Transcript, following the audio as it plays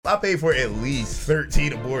I paid for at least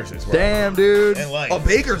 13 abortions. Bro. Damn, dude. And like, A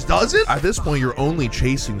Baker's dozen? At this point, you're only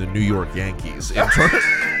chasing the New York Yankees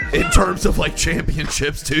in terms of like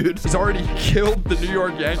championships, dude. He's already killed the New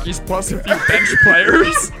York Yankees plus a few bench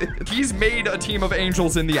players. He's made a team of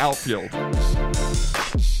angels in the outfield.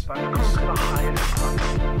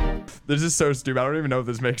 This is so stupid. I don't even know if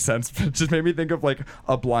this makes sense, but it just made me think of like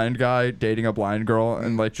a blind guy dating a blind girl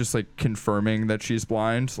and like just like confirming that she's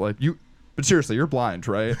blind. Like you, but seriously, you're blind,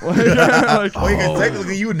 right? Like, because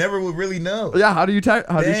technically you never would really know. Yeah, how do you check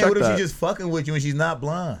What if that? she's just fucking with you and she's not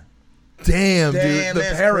blind? Damn, dude,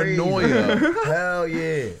 the paranoia. Hell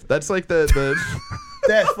yeah. That's like the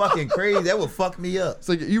That's fucking crazy. That would fuck me up. It's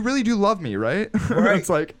like, you really do love me, right? Right. It's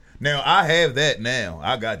like, now I have that now.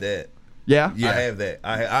 I got that. yeah. I have that.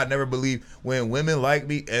 I never believe when women like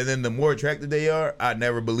me, and then the more attractive they are, I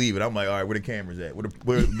never believe it. I'm like, all right, where the cameras at?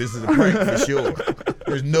 This is a prank for sure.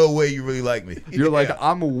 There's no way you really like me. You're like,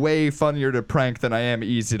 I'm way funnier to prank than I am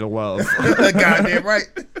easy to love. Goddamn right.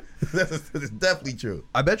 That's definitely true.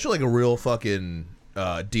 I bet you like a real fucking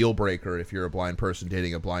deal breaker if you're a blind person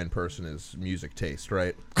dating a blind person is music taste,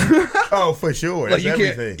 right? Oh, for sure. Like That's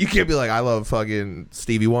everything. you can't be like, I love fucking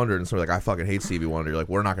Stevie Wonder, and so like I fucking hate Stevie Wonder. You're like,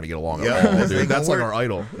 we're not gonna get along at all, dude. That's like our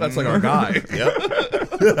idol. That's like our guy. Yep.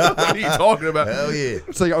 What are you talking about? Hell yeah.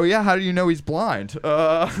 It's like, oh yeah, how do you know he's blind?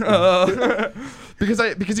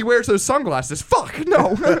 Because he wears those sunglasses. Fuck no.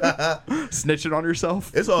 Snitching on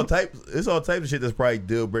yourself. It's all types of shit that's probably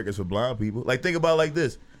deal breakers for blind people. Like, think about it like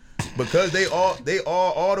this. Because they all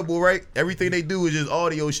audible, right? Everything they do is just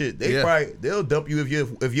audio shit. They'll dump you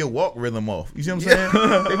if your walk rhythm off. You see what I'm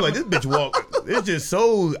saying? They be like, this bitch walk, it's just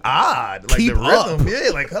so odd. Like Keep the rhythm, up.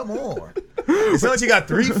 yeah. Like, come on. It sounds like you got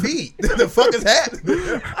 3 feet. The fuck is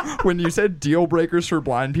happening? When you said deal breakers for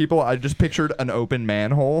blind people, I just pictured an open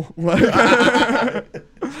manhole.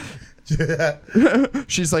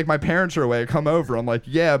 She's like, my parents are away. Come over. I'm like,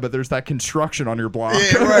 yeah, but there's that construction on your block.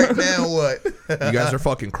 Yeah, right. Now what? You guys are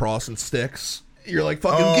fucking crossing sticks. You're like,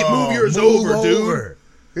 fucking move yours over, dude.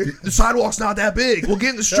 The sidewalk's not that big. We'll get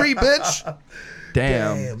in the street, bitch.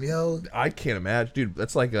 Damn, yo. I can't imagine, dude.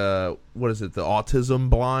 That's like what is it? The autism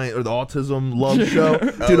blind or the autism love show,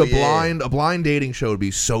 dude. A blind dating show would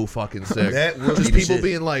be so fucking sick. That would just be people shit.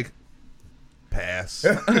 being like, pass.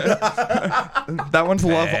 that one's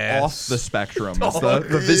love off the spectrum. It's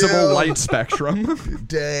the visible light spectrum.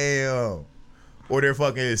 Damn. Or their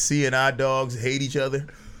fucking CNI dogs hate each other.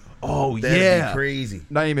 Oh, That'd be crazy.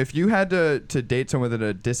 Naeem, if you had to date someone with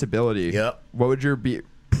a disability, what would your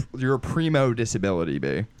primo disability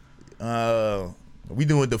be? We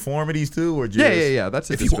doing deformities too, or just yeah. That's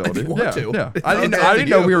a disability. If you want to. Yeah. I didn't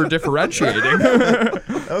know we were differentiating.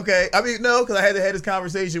 Okay, I mean no, because I had this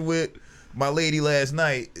conversation with my lady last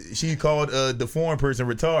night. She called a deformed person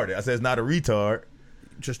retarded. I said it's not a retard,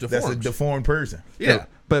 just deformed. That's a deformed person. Yeah.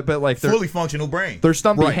 But like fully functional brain. Their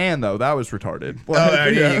stumpy hand though, that was retarded. Oh,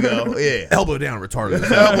 there you go. Yeah. Elbow down, retarded.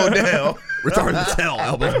 Elbow down. Retarded as hell.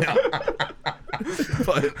 Elbow down.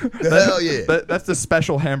 Hell yeah. That's the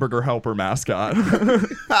special hamburger helper mascot.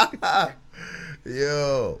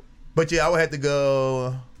 Yo. But yeah, I would have to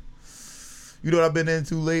go. You know what I've been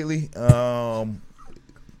into lately?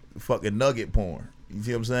 Fucking nugget porn. You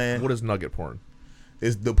see what I'm saying? What is nugget porn?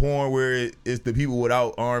 It's the porn where it's the people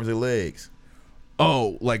without arms and legs.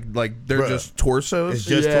 Oh, like they're just torsos? It's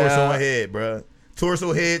just torso and head, bro.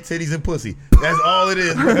 Torso, head, titties, and pussy. That's all it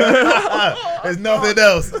is. There's nothing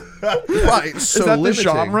else. Right. So is that limiting.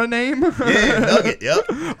 the genre name? Yeah, Nugget.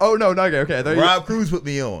 Yep. Oh no, Nugget. Okay. Rob Cruz put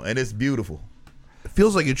me on, and it's beautiful. It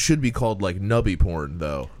feels like it should be called like nubby porn,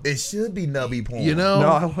 though. It should be nubby porn. You know? No,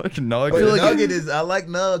 I like Nugget. But Nugget is. I like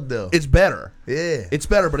Nug though. It's better. Yeah. It's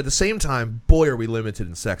better, but at the same time, boy, are we limited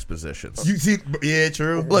in sex positions. You see? Yeah,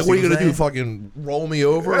 true. Like, what are you gonna do? Fucking roll me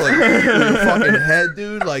over like with your fucking head,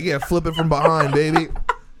 dude? Like, yeah, flip it from behind, baby. I'm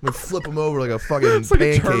gonna flip him over like a fucking it's like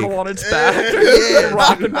pancake. a turtle on its back. Yeah.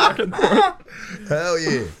 Rocking back and forth. Hell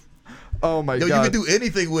yeah. Oh my god. You can do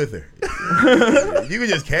anything with her. You can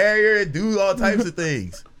just carry her and do all types of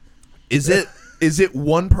things. Is it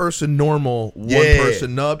one person normal, one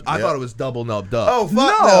person nubbed? I thought it was double nubbed up. Oh fuck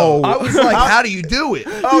no! I was like, how do you do it?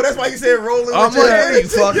 Oh, that's why you said rolling. I'm with your like, head. are you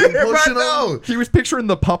fucking Yeah, pushing right them? He was picturing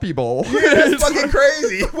the puppy bowl. Yeah, that's fucking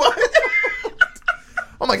crazy. What?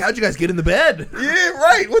 I'm like, how'd you guys get in the bed? Yeah,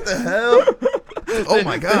 right. What the hell? Oh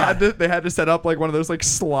my god! They had to set up like one of those like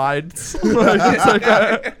slides. It's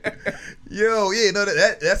like, Yo, yeah, no,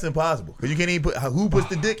 that's impossible because you can't even put. Who puts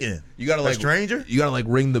the dick in? You gotta A like stranger. You gotta like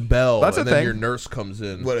ring the bell, That's and a then thing. your nurse comes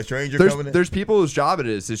in. What, a stranger coming in? there's people whose job it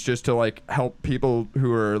is just to like help people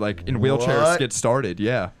who are like in wheelchairs What? get started.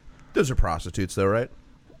 Yeah. Those are prostitutes, though, right?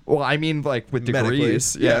 Well, I mean, like with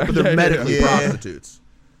degrees. Yeah, but they're medically prostitutes.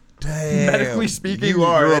 Damn. Medically speaking, you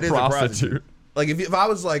are you're that a is prostitute. Like if I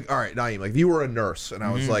was like, all right, Naeem, like if you were a nurse and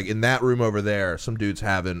I was like in that room over there, some dude's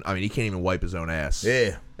having, I mean, he can't even wipe his own ass.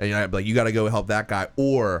 Yeah. And you're like, you got to go help that guy,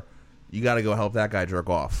 or you got to go help that guy jerk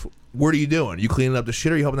off. What are you doing? You cleaning up the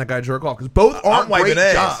shit, or you helping that guy jerk off? Because both aren't wiping great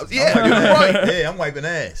ass. jobs. Yeah, you're right. Yeah, I'm wiping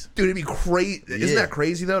ass. Dude, it'd be crazy. Isn't that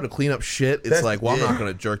crazy though to clean up shit? It's like, well, I'm not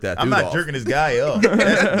gonna jerk that dude I'm not off. jerking this guy up.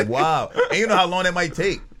 That's wild. And you know how long that might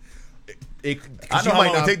take. I know how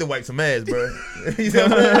long it take to wipe some ass, bro. You know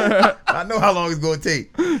what I'm saying? I know how long it's gonna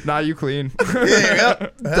take. Nah, you clean. Yeah,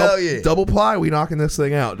 yep. Hell yeah. Double ply, we knocking this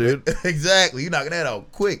thing out, dude. Exactly. You knocking that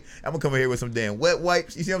out quick. I'm gonna come in here with some damn wet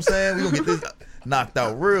wipes. You see what I'm saying? We gonna get this knocked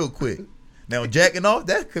out real quick. Now jacking off,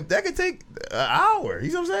 that could take an hour. You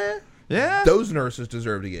see what I'm saying? Yeah. Those nurses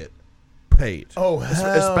deserve to get paid. Oh,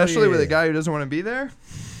 hell Especially with yeah. a guy who doesn't want to be there.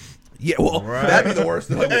 Yeah, well, Right. that'd be the worst.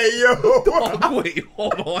 Like, Hey yo. wait,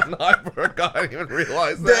 hold on. I forgot. I didn't even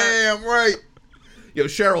realize that. Damn right. Yo,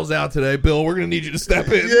 Cheryl's out today. Bill, we're gonna need you to step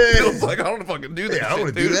in. Yeah. Bill's like, I don't fucking do that. Yeah, I don't shit,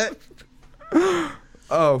 want to do dude. that.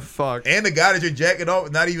 Oh fuck. And the guy that you're jacking off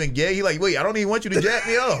is not even gay. He like, wait, I don't even want you to jack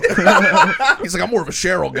me off. He's like, I'm more of a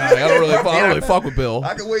Cheryl guy. I don't really fuck with Bill.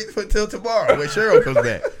 I can wait until tomorrow when Cheryl comes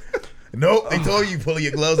back. Nope, they told you pulling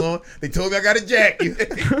your gloves on. They told me I gotta jack you.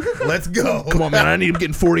 Let's go. Come on, man. I need him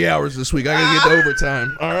getting 40 hours this week. I gotta get to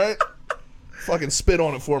overtime. All right. Fucking spit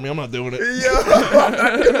on it for me. I'm not doing it.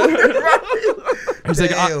 He's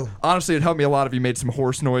like, Damn. honestly, it'd help me a lot if you made some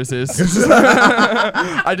horse noises.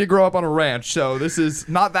 I did grow up on a ranch, so this is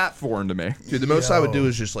not that foreign to me. Dude, the most I would do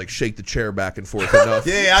is just like shake the chair back and forth enough.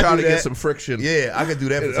 Yeah, I trying do to get that. some friction. Yeah, I could do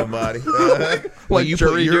that for somebody. Like you put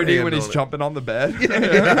jury your duty hand when he's on it. jumping on the bed.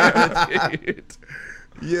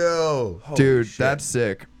 Yo, Dude, shit. that's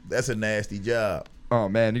sick. that's a nasty job. Oh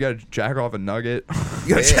man, you gotta jack off a nugget.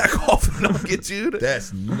 You gotta Yeah. jack off a nugget, dude.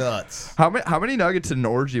 That's nuts. How many nuggets in an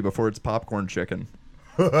orgy before it's popcorn chicken?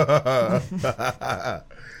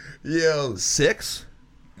 Yo, 6?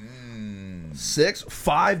 6?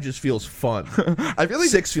 5 just feels fun. I feel like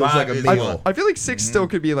 6 feels like a is meal. I feel like 6 still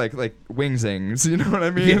could be like wingzings. You know what I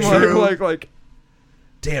mean? Yeah, true. like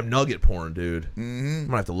Damn nugget porn, dude. I'm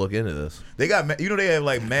gonna have to look into this. they got they have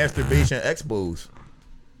like masturbation expos.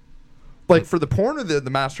 like for the porn or the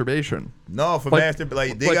masturbation. No, for Like- master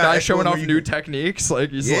like they Like got guys expos showing where off you new can- techniques.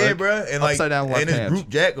 Like he's Yeah, like bro, and like upside down left and it's hand. group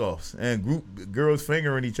jack offs and group girls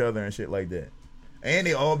fingering each other and shit like that, and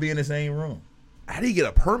they all be in the same room. How do you get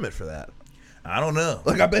a permit for that? I don't know.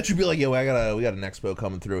 Like I bet you'd be like, yo, we got an expo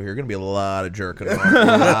coming through here. Gonna be a lot of jerking off, a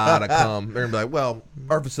lot of cum. They're gonna be like, well,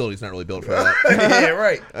 our facility's not really built for that. Yeah,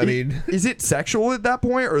 right. I mean, Is it sexual at that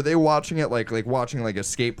point, or are they watching it like watching like a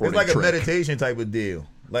skateboarding It's like a trick? meditation type of deal.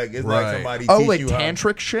 Like it's Right. like somebody Oh, teach like you how.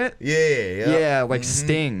 tantric shit. Yeah, Yeah, like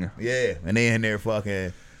Sting. Yeah, and they in there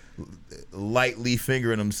fucking lightly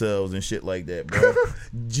fingering themselves and shit like that, bro.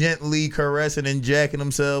 Gently caressing and jacking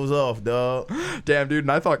themselves off, dog. Damn, dude.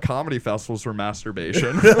 And I thought comedy festivals were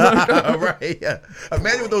masturbation. Right? Yeah.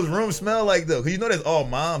 Imagine what those rooms smell like, though. Cause you know there's all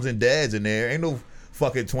moms and dads in there. Ain't no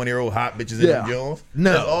fucking 20-year-old hot bitches in Yeah. them Jones.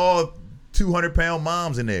 No. There's all 200-pound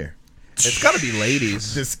moms in there. it's gotta be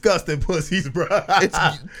ladies. Disgusting pussies, bro. It's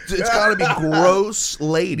gotta be gross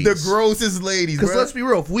ladies. the grossest ladies, bro. Because let's be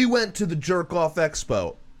real, if we went to the jerk off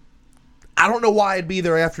expo, I don't know why I'd be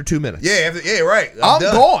there after 2 minutes. Yeah, right. I'm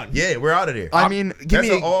done. gone. Yeah, we're out of there. I mean, That's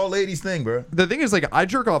an all ladies thing, bro. the thing is, like, I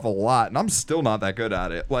jerk off a lot, and I'm still not that good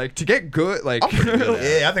at it. Like, to get good, like, I'm pretty good at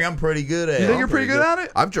it. Yeah, I think I'm pretty good at it. you think I'm you're pretty good at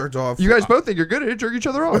it? I've jerked off. You guys both think you're good at it. Jerk each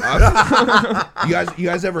other off. You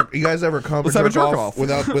guys ever come Let's and have a jerk jerk off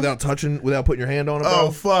off. without touching, without putting your hand on it? Oh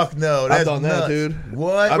bro? fuck no! That's I've done that, nuts. dude.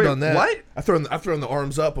 What? I've Wait, done that. what? I've thrown the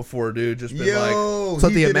arms up before, dude. Just been Yo, like,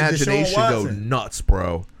 let he the did it to Deshaun imagination go Watson. nuts,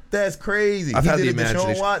 bro. That's crazy. I've He had did the it to Deshaun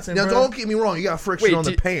imagination. Watson, Now, bro. don't get me wrong. You got friction on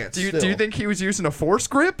the pants. do you still. think he was using a force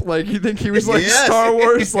grip? Like, you think he was like Yes. Star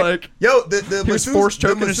Wars? Like, Yo, the He was masseuse, force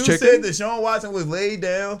choking the his masseuse chicken? said Deshaun Watson was laid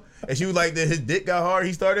down, and she was like that his dick got hard.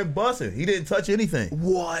 He started busting. He didn't touch anything.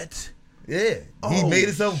 What? Yeah, he Oh, made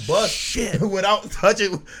himself bust shit. without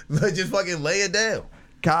touching, just fucking lay it down.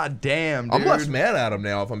 God damn, dude. I'm less mad at him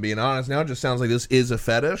now, if I'm being honest. Now it just sounds like this is a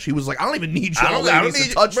fetish. He was like, I don't even need you. I don't ladies need to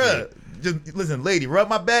you, touch bruh. me. Just listen, lady, rub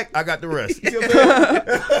my back. I got the rest. You see what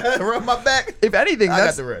I'm saying? Rub my back. If anything, I got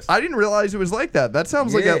that's, the rest. I didn't realize it was like that. That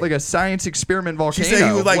sounds Yeah. like a science experiment She volcano. said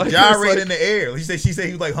he was like it's gyrating like- in the air. She said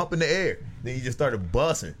he was like humping the air. Then he just started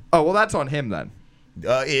busting. Oh well, that's on him then.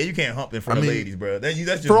 Yeah, you can't hump in front of mean, ladies, bro. That's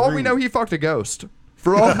just For all we rude. know, he fucked a ghost.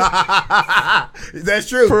 For all That's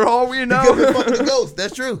true. for all we He know, could have fucked the ghost.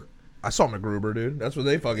 That's true. I saw MacGruber, dude. That's what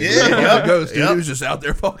they fucking Yeah, did. yep, Ghost, dude. yep. He was just out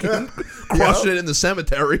there fucking crushing it in the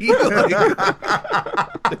cemetery.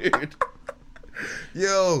 Like, dude.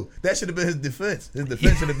 Yo, that should have been his defense. His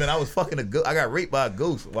defense should have been, I was fucking a ghost. I got raped by a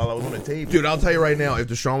ghost while I was on the table. Dude, I'll tell you right now, if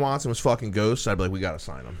Deshaun Watson was fucking Ghost, I'd be like, we gotta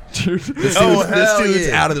sign him. Dude, This Oh, dude's hell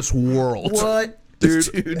yeah. out of this world. What? This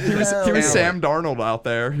dude, dude he was talent. Sam Darnold out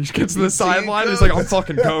there. He gets to the see sideline. He's Ghost? like, I'm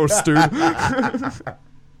fucking Ghost, dude.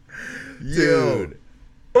 Dude.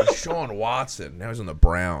 Deshaun Watson. Now he's on the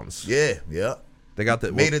Browns. Yeah. They got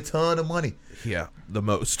the Made a ton of money. Yeah, the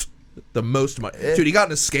most money. Dude, he got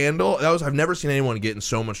in a scandal. I've never seen anyone get in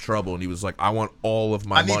so much trouble, and he was like, I want all of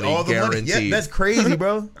my I need money all the guaranteed. money. Yeah, that's crazy,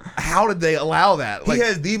 bro. How did they allow that? He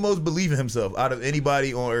has the most belief in himself out of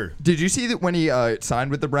anybody on earth. Did you see that when he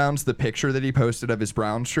signed with the Browns, the picture that he posted of his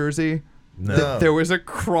Browns jersey? No. There was a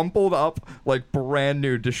crumpled up, like brand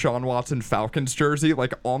new Deshaun Watson Falcons jersey,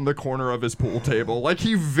 like on the corner of his pool table. Like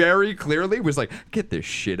he very clearly was like, "Get this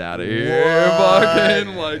shit out of here!" What?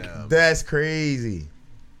 Fucking like, That's crazy.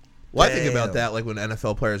 Well, I think Damn. about that, like when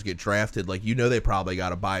NFL players get drafted, like they probably got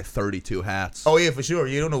to buy 32 hats. Oh, yeah, for sure.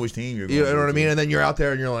 You don't know which team you're going You to. know what I mean? And then you're out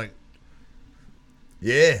there and you're like,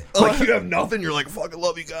 Yeah. like you have nothing. You're like, fucking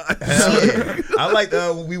love you guys. Hell yeah. I like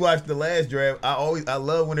when we watched the last draft. I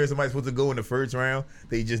love when there's somebody supposed to go in the first round,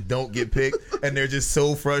 they just don't get picked, and they're just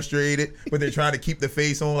so frustrated, but they're trying to keep the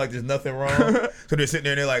face on like there's nothing wrong. So they're sitting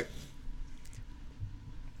there and they're like,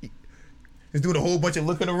 just doing a whole bunch of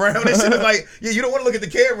looking around and shit. It's like, yeah, you don't want to look at the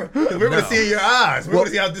camera because we're going to see in your eyes. We're going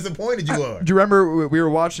to see how disappointed you are. do you remember we were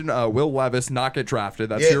watching Will Levis not get drafted?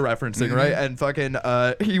 That's Yeah. you're referencing, right? And fucking,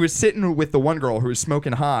 he was sitting with the one girl who was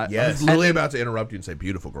smoking hot. I Yes. was literally about to interrupt you and say,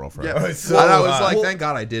 beautiful girlfriend. Yeah. Oh, it's so And I was hot. like, thank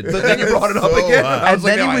God I did. But then you brought it up So again. hot. I And was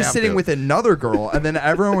like, then no, he I was have sitting to. with another girl, and then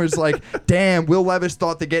everyone was like, "Damn, Will Levis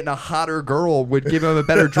thought that getting a hotter girl would give him a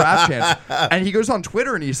better draft chance." And he goes on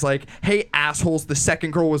Twitter and he's like, "Hey assholes, the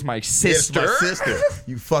second girl was my It's sister." my sister.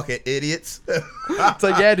 You fucking idiots. It's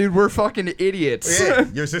like, yeah, dude, we're fucking idiots. Yeah,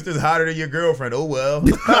 your sister's hotter than your girlfriend. Oh well.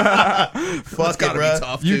 Fuck it, gotta be bro.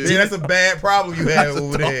 tough, Yeah, dude. that's a bad problem you have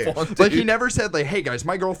over there. Like he never said like, "Hey guys,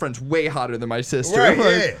 my girlfriend's way hotter than my sister." Right?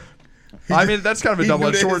 Like, Yeah. I mean, that's kind of a He knew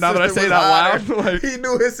double-edged that sword his now that I sister say was that loud. hotter. Like, He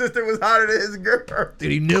knew his sister was hotter than his girl.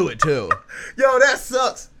 Dude, he knew it too. Yo, that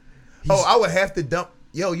sucks. I would have to dump.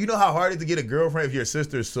 Yo, you know how hard it is to get a girlfriend if your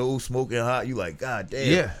sister's so smoking hot? You like, God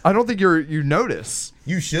damn. Yeah. I don't think you notice.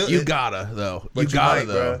 You should. You gotta, though. But You gotta, might,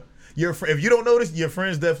 though. bruh. If you don't notice, your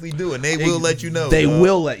friends definitely do, and they will let you know. They dog.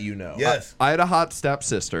 will let you know. Yes. I had a hot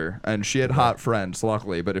stepsister, and she had hot friends,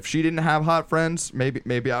 luckily. But if she didn't have hot friends,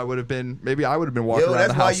 maybe I would have been walking Yo, around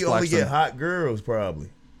that's the why house you only flexing. get hot girls, probably.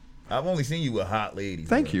 I've only seen you with hot ladies.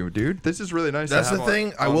 Thank bro. you, dude. This is really nice. That's to the have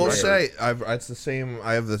thing. I on will record. say, it's the same.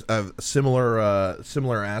 I have a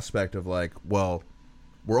similar aspect of like, well,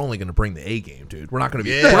 we're only going to bring the A game, dude. We're not going to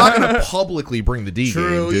be. Yeah. We're not going to publicly bring the D game,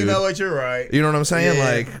 True. dude. You know what? You're right. You know what I'm saying?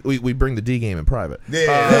 Yeah. Like we bring the D game in private.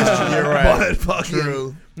 Yeah, that's true. You're right. But fucking,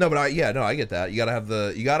 True. No, but I get that. You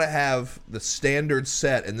gotta have the standard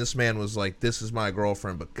set, and this man was like, "This is my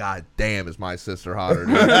girlfriend, but god damn, is my sister hotter."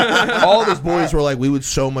 Dude. All of his boys were like, "We would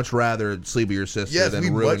so much rather sleep with your sister Yes, than we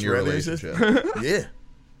ruin much your rather your relationship." Yeah.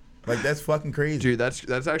 Like, that's fucking crazy. Dude,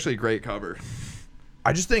 that's actually a great cover.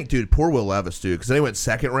 I just think, dude, poor Will Levis, dude, because then he went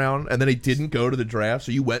second round, and then he didn't go to the draft.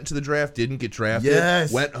 So you went to the draft, didn't get drafted,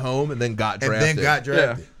 Yes. went home, and then got And drafted. then got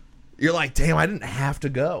drafted. You're like, damn, I didn't have to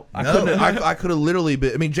go. I No. couldn't. I could have literally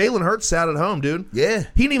been. I mean, Jalen Hurts sat at home, dude. Yeah.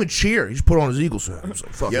 He didn't even cheer. He just put on his Eagles hat. He was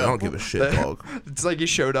like, fuck it, Yo. I don't give a shit, dog. It's like he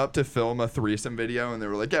showed up to film a threesome video, and they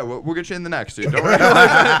were like, "Yeah, we'll get you in the next, dude." Don't worry.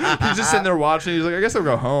 He's just sitting there watching. He's like, "I guess I'll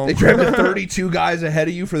go home." They drafted 32 guys ahead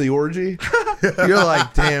of you for the orgy. You're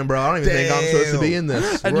like, damn, bro, I don't even think I'm supposed to be in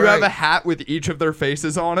this. And you have Right. a hat with each of their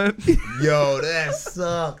faces on it. Yo, that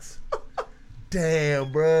sucks.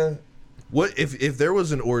 Damn, bruh. What if there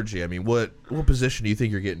was an orgy? I mean, what position do you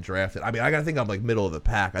think you're getting drafted? I mean, I gotta think I'm like middle of the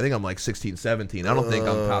pack. I think I'm like 16, 17. I don't think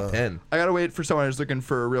I'm top 10. I gotta wait for someone who's looking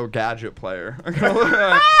for a real gadget player.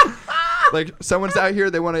 Like someone's out here,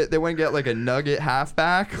 they want to get like a nugget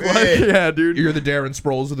halfback. Like, yeah, dude. You're the Darren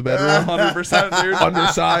Sproles of the bedroom. 100%, dude.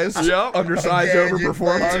 Undersized. Yep. Undersized, Gadget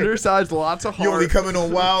overperformed. player. Undersized, lots of You only heart. coming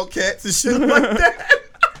on Wildcats and shit like that.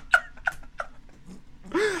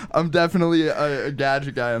 I'm definitely a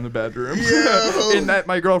gadget guy in the bedroom. Yo. In that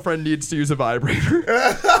my girlfriend needs to use a vibrator.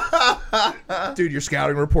 Dude, your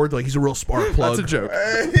scouting report, like he's a real spark plug. That's a joke.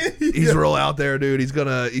 He's real out there, dude. He's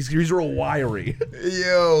real wiry.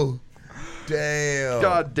 Yo. Damn.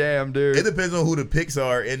 God damn, dude. It depends on who the picks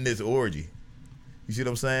are in this orgy. You see what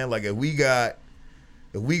I'm saying? Like, if we got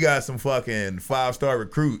if we got some fucking 5-star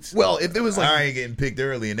recruits, Well, if it was like, I ain't getting picked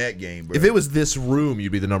early in that game, bro. if it was this room,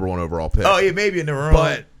 you'd be the number 1 overall pick. Oh yeah, maybe in the room,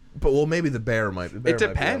 but well, maybe the Bear might. It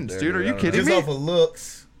depends, dude. Are you kidding just me? off of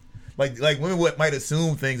looks. Like women might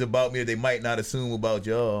assume things about me that they might not assume about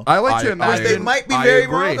y'all. I like to Which imagine. they might be I very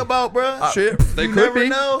agree. wrong about, bro. Shit, they You could never be.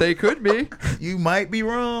 know. They could be. You might be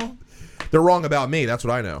wrong. They're wrong about me. That's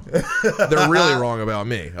what I know. They're really wrong about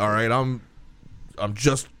me. All right, I'm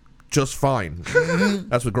just fine.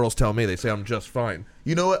 That's what girls tell me. They say I'm just fine.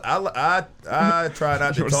 You know what? I try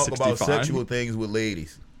not to You're talk about 65. sexual things with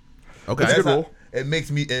ladies. Okay. That's a good how- rule. It makes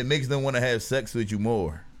them want to have sex with you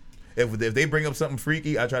more. If they bring up something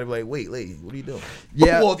freaky, I try to be like, wait, lady, what are you doing?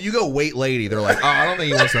 Yeah. Well, if you go wait, lady, they're like, oh, I don't think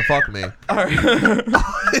he wants to fuck me.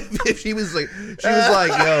 If she was like,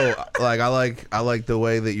 yo, like I like the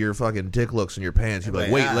way that your fucking dick looks in your pants. You'd be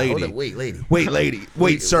like, wait, hold lady, up, wait, lady, wait, lady,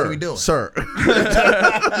 wait, sir, what are we doing? sir.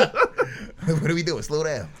 what are we doing? Slow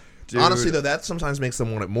down. Dude. Honestly, though, that sometimes makes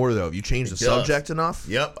them want it more. Though, if you change the does. subject enough,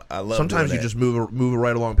 Yep, I love. sometimes doing you that. just move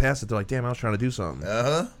right along past it. They're like, damn, I was trying to do something.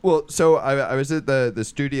 Well, so I was at the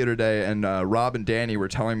studio today, and Rob and Danny were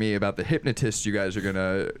telling me about the hypnotist you guys are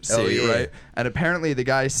gonna see, yeah. right? And apparently, the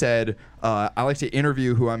guy said, "I like to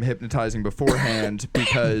interview who I'm hypnotizing beforehand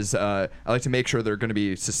because I like to make sure they're gonna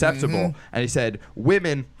be susceptible." And he said,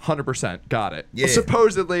 "Women, 100% got it." Yeah. Well,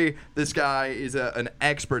 supposedly, this guy is an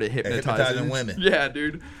expert at hypnotizing women. Yeah,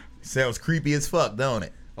 dude. Sounds creepy as fuck, don't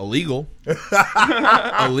it? Illegal,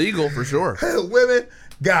 illegal for sure. Women,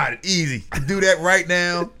 got it, easy. Do that right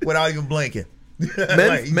now without even blinking.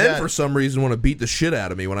 Men for some reason want to beat the shit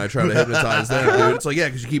out of me when I try to hypnotize them, dude. It's like, yeah,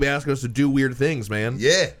 because you keep asking us to do weird things, man.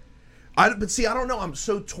 Yeah. But see, I don't know. I'm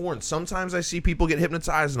so torn. Sometimes I see people get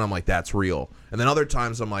hypnotized, and I'm like, that's real. And then other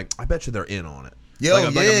times I'm like, I bet you they're in on it. Yo, like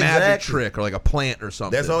a magic exactly. trick or like a plant or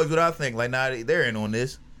something. That's always what I think. Like, nah, they're in on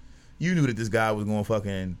this. You knew that this guy was going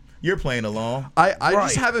fucking. You're playing along. I Right.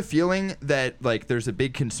 just have a feeling that like there's a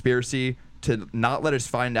big conspiracy to not let us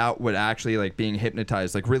find out what actually like being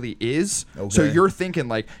hypnotized like really is. So Okay. you're thinking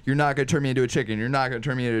like you're not gonna turn me into a chicken, you're not gonna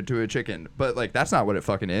turn me into a chicken, but like that's not what it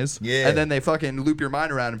fucking is. Yeah. And then they fucking loop your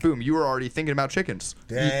mind around and boom, you were already thinking about chickens.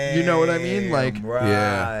 You know what I mean? Like, right.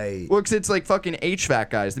 Yeah. well, 'cause it's like fucking HVAC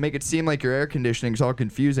guys. They make it seem like your air conditioning's all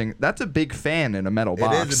confusing. That's a big fan in a metal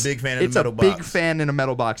box. is a big fan in a it's metal a big box. fan in a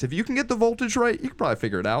metal box. If you can get the voltage right, you can probably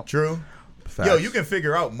figure it out. True. Facts. Yo, you can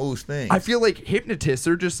figure out most things. I feel like hypnotists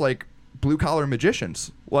are just like blue collar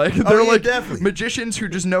magicians. Like they're yeah, like definitely. magicians who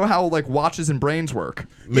just know how like watches and brains work.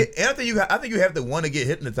 Yeah, and I think you have to want to get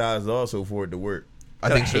hypnotized also for it to work. I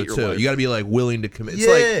think so hate your too. wife. You got to be like willing to commit. It's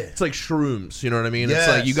Yeah. it's like shrooms. You know what I mean? Yes.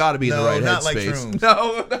 It's like you got to be in the No, right not like headspace. shrooms.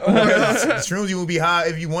 No, Shrooms, you will be high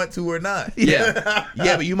if you want to or not. yeah,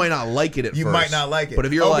 yeah, but you might not like it at You first. might not like it. But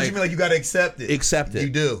if you're but like, you mean like you gotta accept it. Accept it. You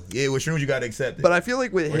do. Yeah, with shrooms you gotta accept it. But I feel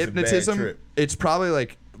like with Or it's a bad hypnotism, trip. it's probably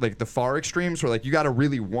like the far extremes where like you got to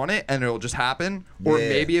really want it and it'll just happen. Or Yeah.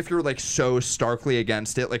 maybe if you're like so starkly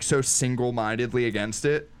against it, like so single-mindedly against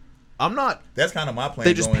it, I'm not. That's kind of my plan.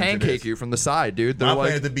 they just going into pancake this. you from the side, dude. They're My like,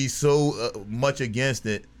 plan is to be so much against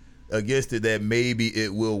it that maybe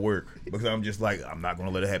it will work because I'm just like I'm not gonna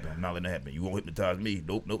let it happen. I'm not letting it happen. You won't hypnotize me.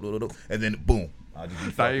 Nope, nope, nope, nope. And then boom, I'll just be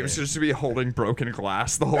thought fucking you was in. just to be holding broken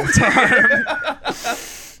glass the whole time.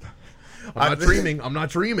 I'm not dreaming. I'm not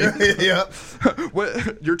dreaming. Yeah.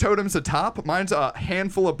 What, your totem's a top? Mine's a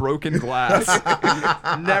handful of broken glass.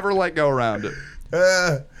 Never let go around it.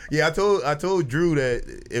 Yeah, I told Drew that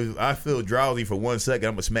if I feel drowsy for 1 second,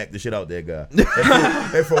 I'm gonna smack the shit out that guy.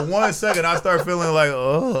 If for 1 second I start feeling like,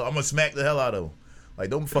 oh, I'm gonna smack the hell out of him. Like,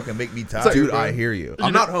 don't fucking make me tired. Dude, bro. I hear you.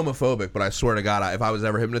 I'm not homophobic, but I swear to God, if I was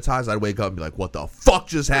ever hypnotized, I'd wake up and be like, "What the fuck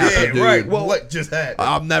just happened, Yeah, dude? right. Well, what just happened?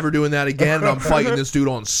 I'm never doing that again, and I'm fighting this dude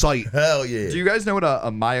on sight." Hell yeah. Do you guys know what a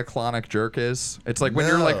myoclonic jerk is? It's like when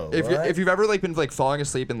you're like, No, if what? you've ever like been like falling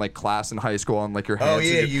asleep in like class in high school and like your hands. Oh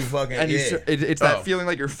yeah, and you fucking and yeah. it's that Oh. feeling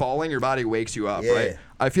like you're falling, your body wakes you up, Yeah. right?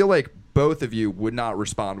 I feel like both of you would not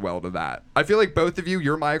respond well to that. I feel like both of you,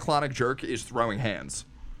 your myoclonic jerk is throwing hands.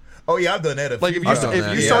 Oh yeah, I've done that a Like few if you times.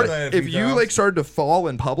 if you Yeah, start I've done it a if few you times. like started to fall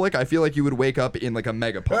in public, I feel like you would wake up in like a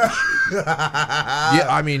mega punch. Yeah,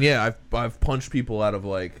 I mean, yeah, I've punched people out of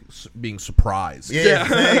like being surprised. yeah,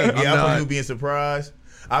 same. I'm Yeah, I'm not- you being surprised.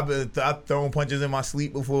 I've thrown punches in my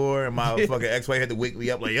sleep before, and my fucking ex-wife had to wake me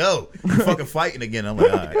up like, yo, you fucking fighting again. I'm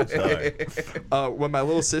like, all right, sorry. When my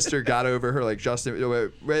little sister got over her, like, Justin,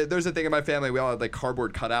 there's a thing in my family, we all had like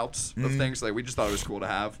cardboard cutouts of things. Like, we just thought it was cool to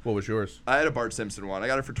have. What was yours? I had a Bart Simpson one. I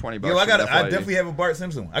got it for $20. Yo, I definitely have a Bart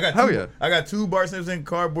Simpson one. I got two Bart Simpson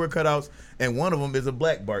cardboard cutouts, and one of them is a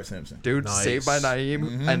black Bart Simpson. Dude, Nice. Saved by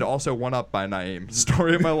Naeem, and also One Up by Naeem.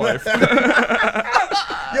 Story of my life.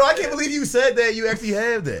 Yo, I can't believe you said that. You actually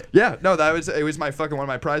have that. Yeah, no, it was my fucking one of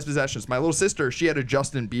my prized possessions. My little sister, she had a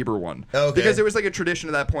Justin Bieber one. Okay. Because it was like a tradition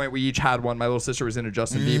at that point. We each had one. My little sister was into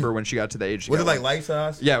Justin Bieber when she got to the age. Was it like life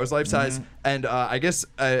size? Yeah, it was life size. And I guess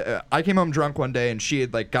I came home drunk one day, and she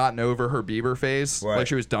had like gotten over her Bieber phase, Right. like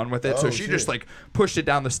she was done with it. So she just like pushed it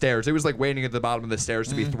down the stairs. It was like waiting at the bottom of the stairs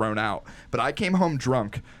to be thrown out. But I came home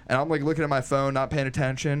drunk, and I'm like looking at my phone, not paying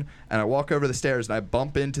attention, and I walk over the stairs, and I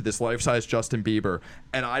bump into this life size Justin Bieber,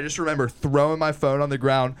 and I just remember throwing my phone on the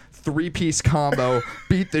ground, 3-piece combo,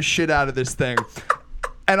 beat the shit out of this thing.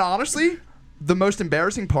 And honestly, the most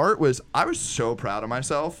embarrassing part was I was so proud of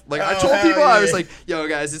myself. Like, I told people, I was like, yo,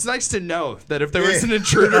 guys, it's nice to know that if there was an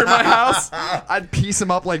intruder in my house, I'd piece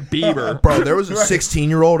him up like Bieber. Bro, there was a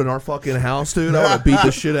 16-year-old in our fucking house, dude. I would have beat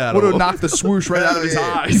the shit out of Would him. have knocked the swoosh right out of his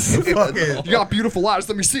eyes. Fucking- You got beautiful eyes.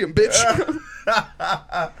 Let me see him, bitch.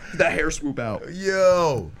 That hair swoop out.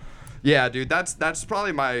 Yo. Yeah, dude, that's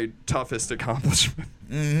probably my toughest accomplishment.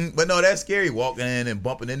 But no, that's scary, walking in and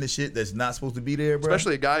bumping into shit that's not supposed to be there, bro.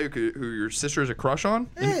 Especially a guy who your sister has a crush on.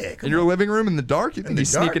 Yeah, in your living room in the dark. You think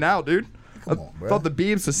he's dark? sneaking out, dude. Come on, bro. Thought the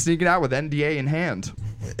Beebs was sneaking out with NDA in hand.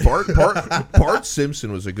 Bart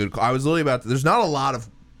Simpson was a good call. I was literally about to, there's not a lot of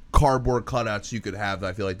cardboard cutouts you could have that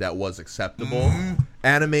I feel like that was acceptable.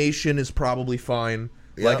 Animation is probably fine.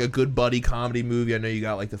 Like Yep. a good buddy comedy movie. I know you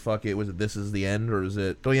got like the fuck it. Was it This Is the End, or is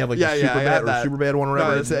it? Don't you have like Yeah, the yeah, super I bad had or that. super bad one or No,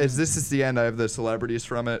 whatever? This is the end. I have the celebrities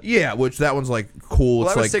from it. Yeah, which that one's like cool. Well,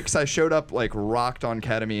 It's that was like sick 'cause I showed up like rocked on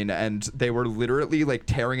ketamine, and they were literally like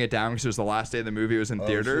tearing it down because it was the last day of the movie. It was in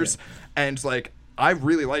theaters, shit. and like I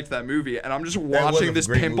really liked that movie, and I'm just was watching a this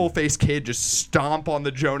great pimple-faced kid just stomp on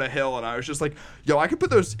the Jonah Hill, and I was just like, "Yo, I could put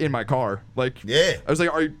those in my car." Like, Yeah. I was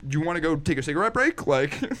like, "Do you want to go take a cigarette break?"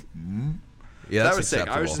 Like, yeah, that that's was sick. I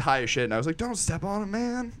acceptable. was just high as shit, and I was like, "Don't step on him,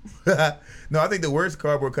 man." No, I think the worst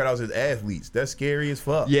cardboard cutouts is athletes. That's scary as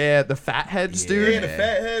fuck. Yeah, the fat heads, Yeah, dude. the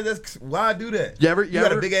fat head. That's why I do that. You ever-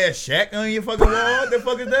 got a big ass shack on your fucking wall. What the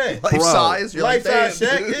fuck is that? Life size. You're Life like, size damn,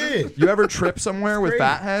 shack. dude. Yeah. You ever trip somewhere with crazy.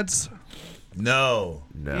 fat heads? No,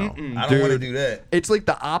 No. I don't want to Dude. do that. It's like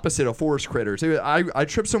the opposite of forest critters. I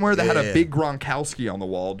tripped somewhere that had a Yeah. big Gronkowski on the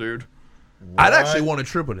wall, dude. I'd actually want to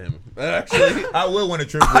trip with him. Actually, I would want to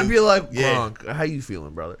trip. I'd be like, Yeah. Gronk, how you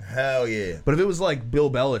feeling, brother? Hell yeah. But if it was like Bill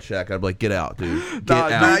Belichick, I'd be like, get out, dude. Get Nah,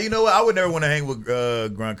 out. Nah, you know what? I would never want to hang with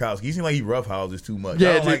Gronkowski. He seems like he roughhouses too much. Yeah,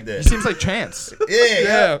 I don't dude, like that. he seems like Chance.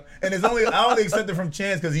 Yeah. And it's only I only accept it from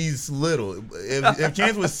Chance because he's little. If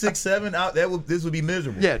Chance was 6'7", this would be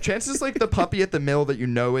miserable. Yeah, Chance is like the puppy at the mill that you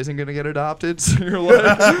know isn't gonna get adopted. So you're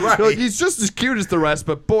like, you're like, he's just as cute as the rest,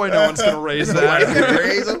 but boy, no one's gonna raise Nobody's that. gonna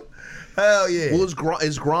raise him. Hell yeah. Well, is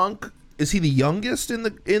Gronk? Is he the youngest in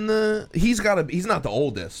the? He's not the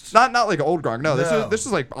oldest. Not like old Gronk. No, No. this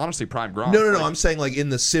is like honestly prime Gronk. No. Like, I'm saying like in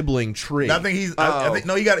the sibling tree. I think he's. I think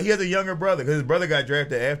no. He has a younger brother because his brother got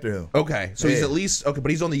drafted after him. Okay, so he's Yeah. at least okay,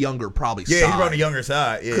 but he's on the younger probably. Yeah, side. he's on the younger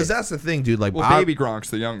side. Yeah. Because that's the thing, dude. Like, well, baby Gronk's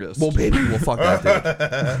the youngest. Well, baby, well, fuck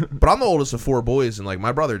that dude. But I'm the oldest of 4 boys, and like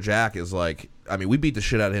my brother Jack is like, I mean, we beat the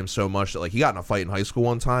shit out of him so much that like he got in a fight in high school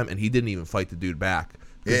one time, and he didn't even fight the dude back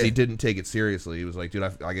because Yeah. he didn't take it seriously. He was like, dude,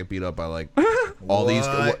 I get beat up by like all these.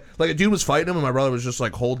 What? Like a dude was fighting him, and my brother was just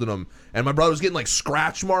like holding him, and my brother was getting like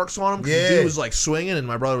scratch marks on him. 'Cause Yeah. the dude was like swinging, and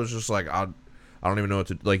my brother was just like, I don't even know what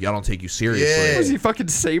to like. I don't take you seriously. Yeah. Was he fucking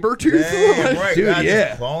saber tooth? Damn, right. Dude, God, yeah.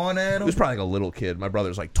 just clawing at He him. was probably like a little kid. My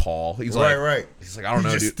brother's like tall. He's Right, like, right. He's like, I don't know,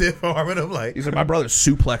 Just dude. stiff arming him like. He's like, my brother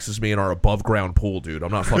suplexes me in our above ground pool, dude. I'm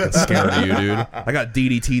not fucking scared of you, dude. I got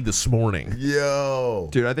DDT'd this morning. Yo.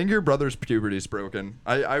 Dude, I think your brother's puberty's broken.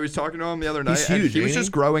 I was talking to him the other night, He's and huge, he was ain't he?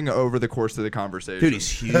 just growing over the course of the conversation. Dude, he's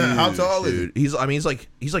huge. How tall is he? dude. He's like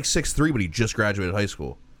 6'3", but he just graduated high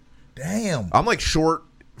school. Damn. I'm like short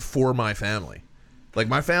for my family. Like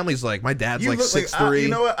my family's like my dad's like look 6'3". you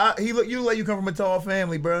know what? You like you come from a tall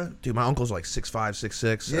family, bro. Dude, my uncle's like 6'5",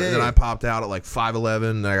 6'6". Yeah. And then I popped out at like 5'11".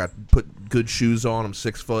 And I got put good shoes on. I'm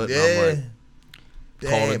 6 foot. Yeah. And I'm like,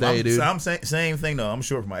 call it a day, dude. I'm same thing though. I'm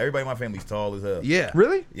short for everybody in my family's tall as hell. yeah.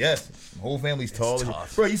 Really? Yes. My whole family's tall as hell.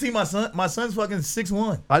 tough. Bro, you see my son? My son's fucking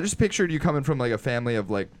 6'1". I just pictured you coming from like a family of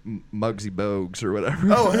like Muggsy Bogues or whatever.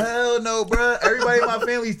 Oh hell no, bro. Everybody in my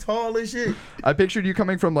family's tall as shit. I pictured you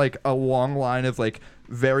coming from like a long line of like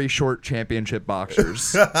very short championship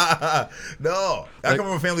boxers. No, I come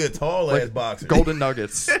from a family of tall ass boxers. Golden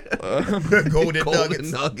Nuggets.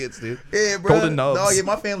 Golden Nuggets, dude. Yeah, bro. Golden Nubs. No, yeah,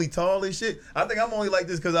 my family tall as shit. I think I'm only like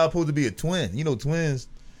this because I was supposed to be a twin. You know, twins.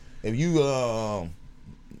 If you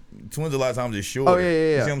twins a lot of times is short. Oh yeah.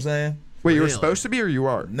 You see what I'm saying? Wait, you were Really? supposed to be, or you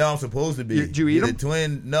are? No, I'm supposed to be. Do you eat The them?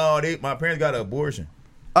 twin? No, my parents got an abortion.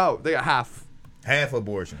 Oh, they got half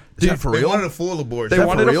abortion. Is that for They real? wanted a full abortion. They that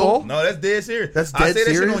wanted for a real? full. No, that's dead serious. That's I dead say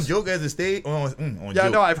that serious? shit on joke as a stage. On Yeah,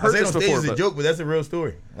 joke. no, I've heard I say this it on stage before, as a but- joke, but that's a real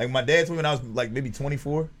story. Like my dad told me when I was like maybe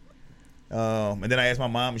 24. And then I asked my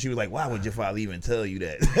mom, and she was like, "Why would your father even tell you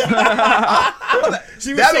that?"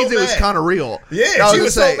 She was That so means it was mad. kind of real. Yeah, I she gonna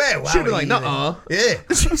was so mad. Why She'd be would like, he "Nuh-uh." Yeah.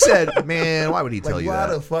 She said, "Man, why would he tell Like, you why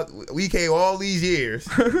that?" the fuck? We came all these years.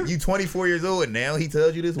 You 24 years old, and now he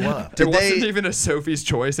tells you this? Why? It Did wasn't they- even a Sophie's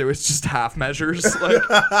Choice. It was just half measures. Like,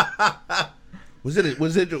 Was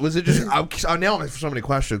it just? I now have so many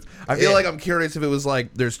questions. I feel Yeah. like I'm curious if it was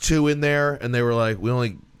like there's two in there, and they were like, we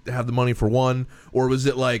only have the money for one, or was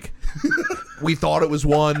it like we thought it was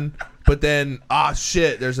one, but then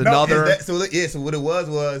shit, there's another. So what it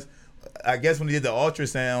was I guess when they did the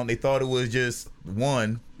ultrasound, they thought it was just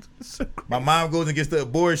one. My mom goes and gets the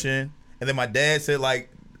abortion, and then my dad said, like,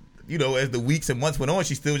 you know, as the weeks and months went on,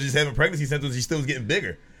 she still was just having pregnancy symptoms. She still was getting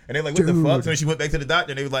bigger, and they're like, "What the fuck?" So then she went back to the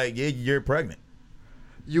doctor, and they was like, "Yeah, you're pregnant."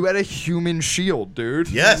 you had a human shield, dude.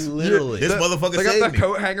 Yes, Literally. This motherfucker They got saved the me.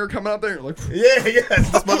 coat hanger coming out there. Like, Yeah, yes,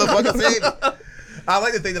 this motherfucker saved me. I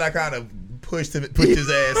like to think that I kind of pushed his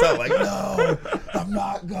ass out. Like, no, I'm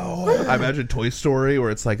not going. I imagine Toy Story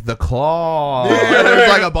where it's like the claw. And there's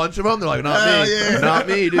like a bunch of them. They're like, not me, yeah. not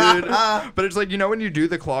me, dude. but it's like, you know, when you do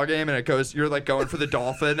the claw game and it goes, you're like going for the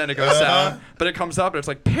dolphin and it goes down, but it comes up and it's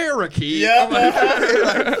like parakeet. Yeah, I'm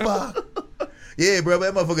like, like, fuck. Yeah, bro,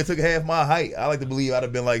 that motherfucker took half my height. I like to believe I'd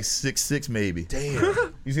have been like 6'6", maybe. Damn.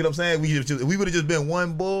 You see what I'm saying? We would have just been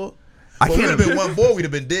one bull. I Well, we can't would have been one bull, we'd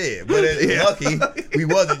have been dead. But lucky we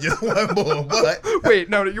wasn't just one bull. But wait,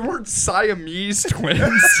 no, you weren't Siamese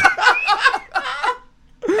twins.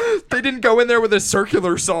 They didn't go in there with a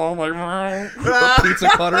circular saw. I'm like, A pizza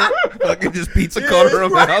cutter. Fucking just pizza cutter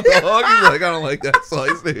him out the hog. He's like, I don't like that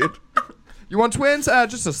slice, dude. you want twins?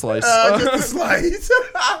 Just a slice. just a slice.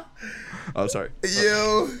 Oh, sorry.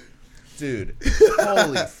 Yo. Dude,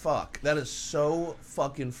 holy fuck. That is so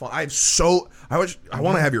fucking fun. I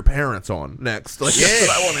want to have your parents on next. Like, that's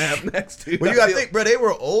what I want to have next, dude. Well, you gotta think, bro, they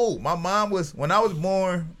were old. My mom was, when I was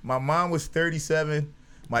born, my mom was 37.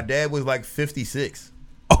 My dad was like 56.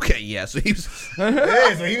 Okay, yeah, so he was...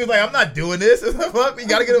 Yeah, so he was like, I'm not doing this. Fuck, we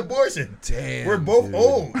gotta get an abortion. Damn, We're both dude.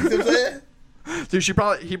 old. You see what I'm saying? Dude,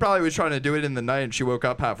 he probably was trying to do it in the night and she woke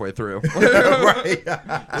up halfway through. Right.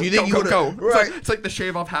 Do you think you would go. have... Right. It's like the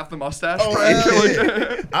shave off half the mustache. Oh, right?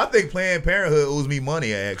 yeah. I think Planned Parenthood owes me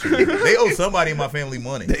money, actually. They owe somebody in my family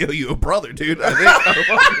money. They owe you a brother, dude. I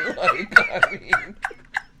mean...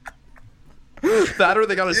 That or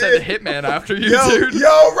they gotta send a hitman after you, Yo, dude.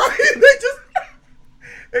 right?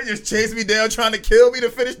 They just chased me down trying to kill me to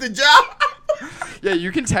finish the job. Yeah,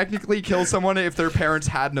 you can technically kill someone if their parents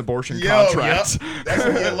had an abortion Yo, contract. yep. That's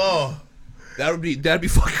your law. That'd be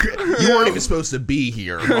fucking great. You weren't even supposed to be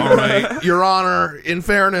here, all right? Your Honor, in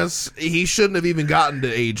fairness, he shouldn't have even gotten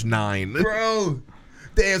to age 9. Bro.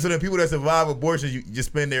 Damn, so the people that survive abortions, you just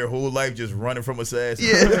spend their whole life just running from assassins.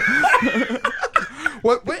 Yeah.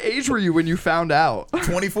 What age were you when you found out?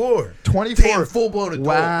 24. 24. Damn, full-blown adult.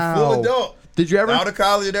 Wow. Full adult. Did you ever? Out of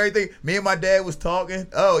college and everything. Me and my dad was talking.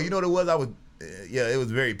 Oh, you know what it was? It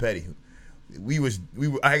was very petty.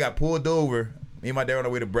 I got pulled over. Me and my dad on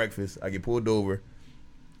our way to breakfast. I get pulled over.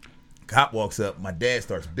 Cop walks up. My dad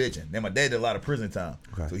starts bitching. Then my dad did a lot of prison time.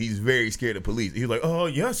 Okay. So he's very scared of police. He's like, oh,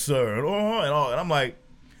 yes, sir. And all. And I'm like,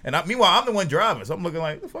 meanwhile, I'm the one driving. So I'm looking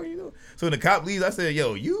like, the fuck are you doing? So when the cop leaves, I said,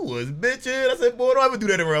 yo, you was bitching. I said, boy, don't ever do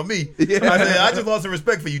that around me. Yeah. I said, I just lost some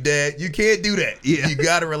respect for you, Dad. You can't do that. Yeah. You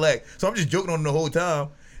got to relax. So I'm just joking on him the whole time.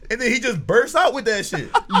 And then he just bursts out with that shit.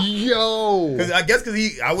 Yo. Because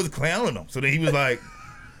I was clowning him. So then he was like,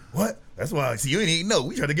 what? That's why. See, you ain't even know.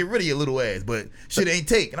 We tried to get rid of your little ass, but shit ain't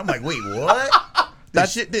take. And I'm like, wait, what? That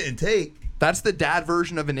shit didn't take. That's the dad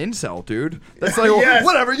version of an incel, dude. That's like, Yes.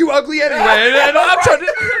 whatever, you ugly anyway. And I'm trying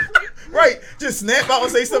to... Right. Just snap out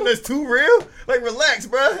and say something that's too real. Like, relax,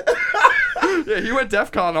 bro. Yeah, he went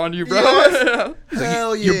DEFCON on you, bro. Yes. Like,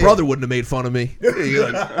 Hell yeah. Your brother wouldn't have made fun of me.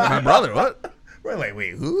 You're like, my brother, what? We're like,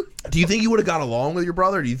 wait, who? Do you think you would have got along with your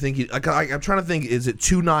brother? Do you think I'm trying to think, is it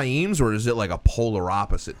two Naeems or is it like a polar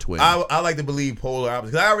opposite twin? I like to believe polar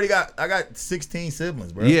opposite. Because I got 16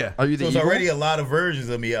 siblings, bro. Yeah. Are you the So it's evil? already a lot of versions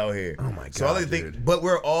of me out here. Oh my So I God, like to dude. think, but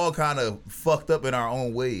we're all kind of fucked up in our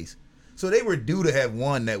own ways. So they were due to have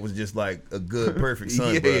one that was just like a good, perfect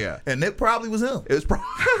son, bro. Yeah. And it probably was him. It was probably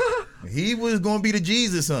He was going to be the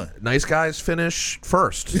Jesus son. nice guys finish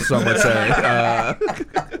first. Some would say.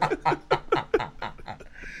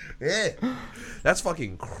 Yeah. That's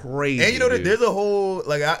fucking crazy. And you know that dude. there's a whole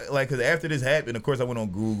because after this happened, of course I went on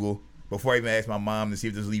Google before I even asked my mom to see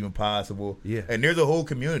if this was even possible. Yeah. And there's a whole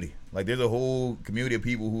community. Like there's a whole community of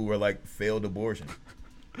people who were like failed abortion.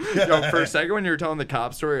 Yo, for a second when you were telling the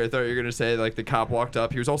cop story, I thought you were gonna say like the cop walked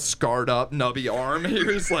up, he was all scarred up, nubby arm. He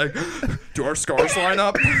was like, "Do our scars line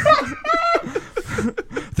up?" I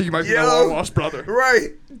think you might be my long lost brother.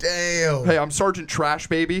 Right. Damn. Hey, I'm Sergeant Trash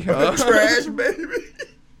Baby. Trash baby.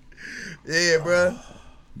 Yeah, bro.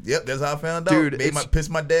 Yep, that's how I found out. Dude, Pissed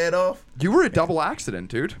my dad off. You were a double accident,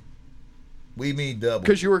 dude. What do you mean double?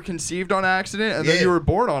 Because you were conceived on accident and Yeah. then you were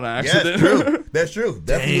born on Yeah, accident. that's true. That's true.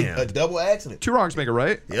 Definitely Damn. a double accident. Two wrongs make a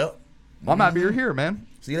right. Yep. I'm happy you're here, man.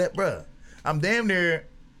 See that, bro? I'm damn near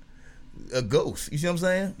a ghost. You see what I'm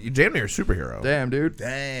saying? You're damn near a superhero. Damn, dude.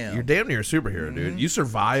 Damn. You're damn near a superhero, dude. You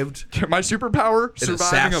survived. My superpower? An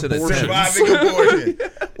Surviving assassin abortion. attempt. Surviving abortion.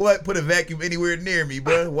 What? Put a vacuum anywhere near me,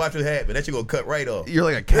 bro. Watch what happen. That shit gonna cut right off. You're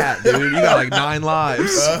like a cat, dude. You got like 9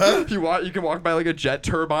 lives. You can walk by like a jet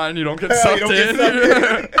turbine. You don't get You sucked don't get in.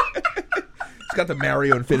 sucked It's got the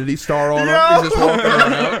Mario Infinity Star on him. Yo. He's just walking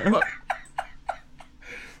around.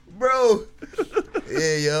 Bro.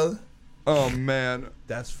 Yeah, yo. Oh man,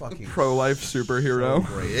 That's fucking pro-life superhero.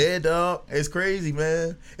 so great. Yeah, dog. It's crazy,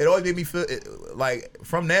 man. It always made me feel like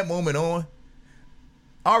from that moment on,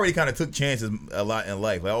 I already kind of took chances a lot in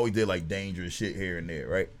life. I always did like dangerous shit here and there,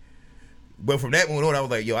 right? But from that moment on, I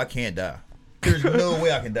was like, yo, I can't die. There's no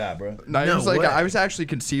way I can die, bro. No, No it was like way. I was actually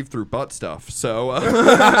conceived through butt stuff, so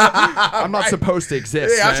I'm not supposed to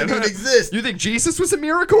exist. Yeah, I man. shouldn't even exist. You think Jesus was a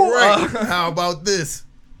miracle? Right. How about this?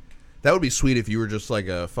 That would be sweet if you were just like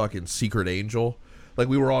a fucking secret angel. Like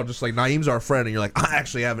we were all just like Naeem's our friend, and you're like, I'm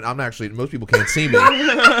actually. Most people can't see me.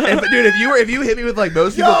 Dude, if you hit me with like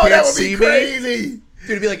most people Yo, can't that would see be me, crazy. dude,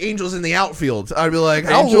 it'd be like angels in the outfield. I'd be like,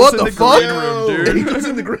 Angels what in the the fuck? green room, dude. Angels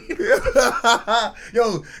in the green room.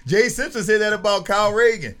 Yo, Jay Simpson said that about Kyle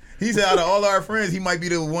Reagan. He said out of all our friends, he might be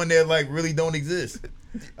the one that like really don't exist.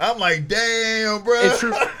 I'm like, damn, bro. It's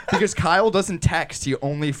true because Kyle doesn't text; he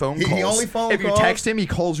only phone calls. He only phone if calls. you text him, he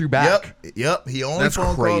calls you back. Yep. He only That's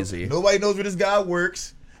phone crazy. calls. Nobody knows where this guy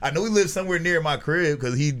works. I know he lives somewhere near my crib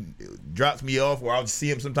because he drops me off, or I'll see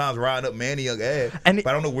him sometimes riding up Manny Ave. And but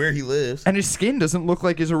I don't know where he lives. And his skin doesn't look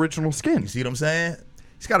like his original skin. You see what I'm saying?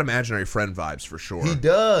 He's got imaginary friend vibes for sure. He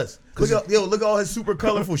does. Look at all his super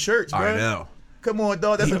colorful shirts, bro. I know. Come on,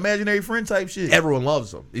 dog. That's imaginary friend type shit. Everyone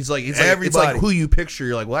loves him. It's like Everybody. it's like who you picture.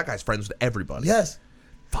 You're like, well, that guy's friends with everybody. Yes.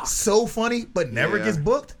 So funny, but never Yeah. gets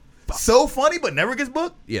booked. So funny, but never gets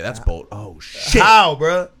booked. Yeah, that's bold. Oh shit. How,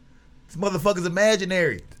 bro? This motherfucker's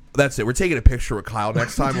imaginary. That's it. We're taking a picture with Kyle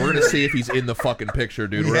next time. We're gonna see if he's in the fucking picture,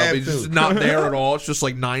 dude. We We're have he's to. just not there at all. It's just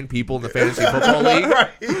like 9 people in the fantasy football league. Right.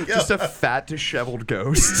 Just a fat, disheveled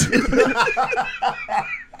ghost.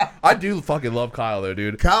 I do fucking love Kyle though,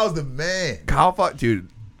 dude. Kyle's the man.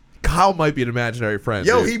 Kyle might be an imaginary friend.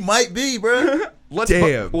 Yo, dude. he might be, bro.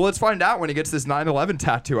 Damn. Let's find out when he gets this 9/11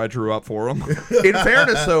 tattoo I drew up for him. In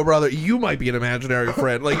fairness, though, brother, you might be an imaginary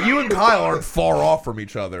friend. Like you and Kyle aren't far off from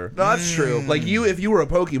each other. No, that's true. Like if you were a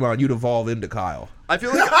Pokemon, you'd evolve into Kyle. I feel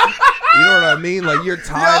like You know what I mean? Like your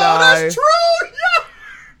tie dye, that's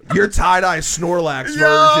true. your tie dye Snorlax Yo.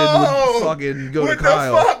 version would fucking go What to the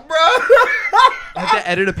Kyle. fuck, bro? I have to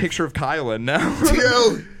edit a picture of Kyle in now.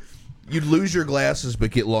 Yo, You'd lose your glasses,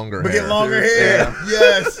 but get longer but hair. get longer hair. Yeah.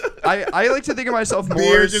 Yes. I like to think of myself more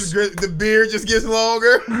The beard just gets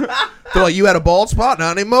longer. They're like, you had a bald spot,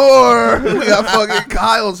 not anymore. We got fucking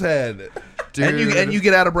Kyle's head. Dude. And you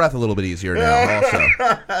get out of breath a little bit easier now.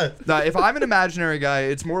 Also, Now, if I'm an imaginary guy,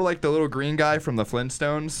 it's more like the little green guy from the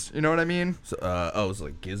Flintstones. You know what I mean? so, it's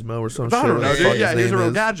like Gizmo or some I shit. don't What know, the dude. fuck Yeah, his he's a name real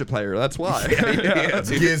is. gadget player. That's why. Yeah,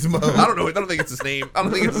 dude. Gizmo. I don't know. I don't think it's his name. I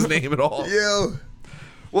don't think it's his name at all. Yo.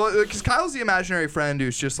 Well, because Kyle's the imaginary friend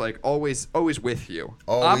who's just like always with you.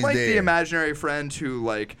 Always I'm like there. the imaginary friend who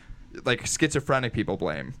like schizophrenic people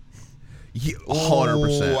blame. Yeah, Oh,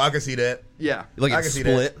 100%. I can see that. Yeah. Like I it's can see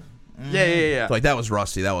split. Yeah. Like that was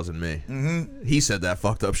Rusty. That wasn't me. Mm-hmm. He said that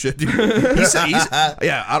fucked up shit, dude.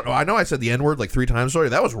 I know I said the N word like 3 times already.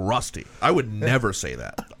 That was Rusty. I would never say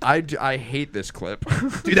that. I hate this clip.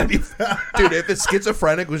 Dude, if a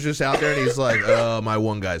schizophrenic was just out there and he's like, my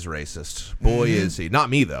one guy's racist. Boy, is he. Not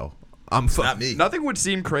me, though. Not me. Nothing would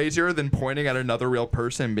seem crazier than pointing at another real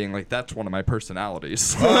person and being like, that's one of my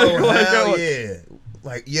personalities. Oh, Like, hell yeah.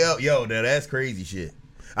 Like, yo, now that's crazy shit.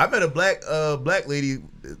 I met a black lady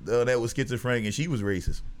that was schizophrenic, and she was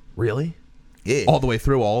racist. Really? Yeah. All the way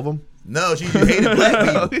through all of them? No, she just hated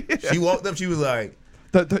black people. She walked up, she was like,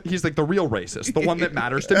 he's like the real racist, the one that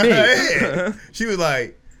matters to me. Yeah. She was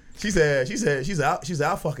like, she said,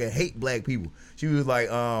 I fucking hate black people. She was like,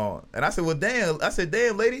 and I said, well, damn. I said,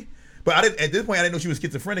 damn, lady. But at this point, I didn't know she was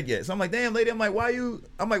schizophrenic yet. So I'm like, damn, lady. I'm like,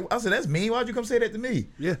 I said, that's mean. Why'd you come say that to me?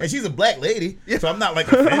 Yeah. And she's a black lady. Yeah. So I'm not like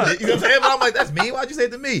offended. You know what I'm saying? But I'm like, that's mean. Why'd you say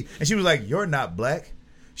it to me? And she was like, you're not black.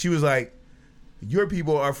 She was like, your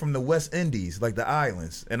people are from the West Indies, like the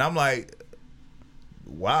islands. And I'm like,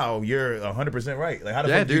 wow, you're 100% right. Like, how the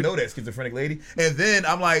fuck do you know that, schizophrenic lady? And then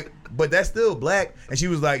I'm like, but that's still black. And she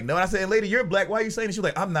was like, no. And I said, lady, you're black. Why are you saying it? She was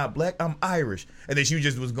like, I'm not black. I'm Irish. And then she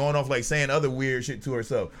just was going off like saying other weird shit to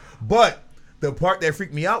herself. But the part that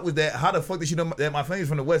freaked me out was that how the fuck did she know that my family's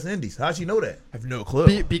from the West Indies? How'd she know that? I have no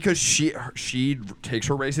clue. Because she takes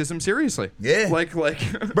her racism seriously. Yeah. Like bro,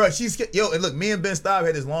 and look, me and Ben Staub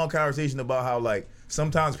had this long conversation about how like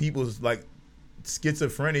sometimes people's like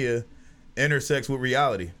schizophrenia intersects with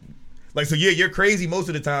reality. Like, so yeah, you're crazy most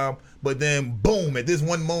of the time, but then boom, at this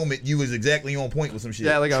one moment you was exactly on point with some shit.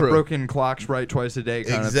 Yeah, like a broken clock's right twice a day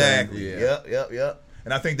kind of thing. Exactly. Yeah. Yep.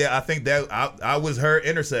 And I think that I was her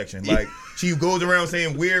intersection. Like, she goes around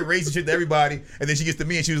saying weird racist shit to everybody, and then she gets to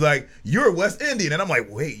me and she was like, "You're West Indian," and I'm like,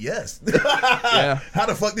 "Wait, yes." Yeah. How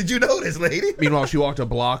the fuck did you know this, lady? Meanwhile, she walked a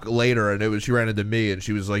block later, and she ran into me, and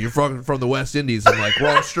she was like, "You're from the West Indies." I'm like,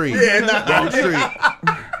 "Wrong street." Yeah, wrong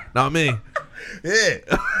street. Not me. Yeah.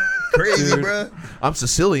 Crazy, bro. I'm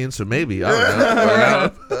Sicilian, so maybe. I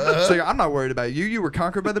don't know. So I'm not worried about you. You were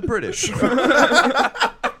conquered by the British.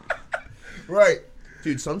 Right.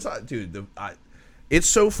 Dude, sometimes, it's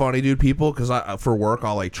so funny, dude. People, because for work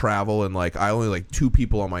I'll like travel, and like I only like 2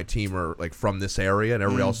 people on my team are like from this area, and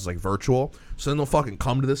everybody else is like virtual. So then they'll fucking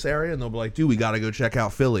come to this area, and they'll be like, "Dude, we got to go check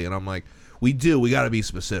out Philly," and I'm like, "We do. We got to be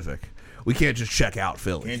specific. We can't just check out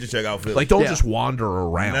Philly. Like, don't just wander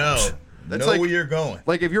around." No. That's know like, where you're going.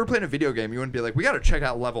 Like, if you were playing a video game, you wouldn't be like, we got to check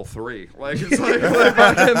out level 3. Like, it's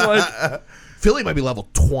like Philly might be level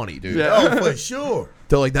 20, dude. Yeah. Oh, for sure.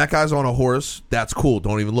 They're like, that guy's on a horse. That's cool.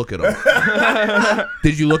 Don't even look at him.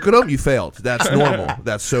 Did you look at him? You failed. That's normal.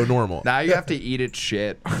 That's so normal. Now you have to eat its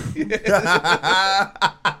shit.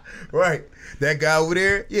 Right. That guy over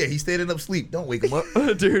there, yeah, he's standing up asleep. Don't wake him up.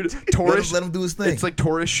 Dude, tourist. Let him do his thing. It's like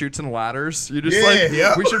tourist shoots and ladders. You just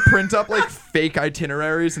we should print up like fake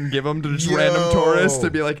itineraries and give them to just random tourists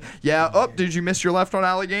to be like, yeah, did you miss your left on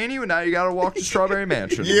Allegheny? And now you got to walk to Strawberry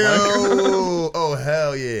Mansion. Oh,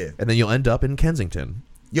 hell yeah. And then you'll end up in Kensington.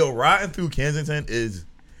 Yo, riding through Kensington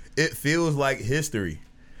it feels like history.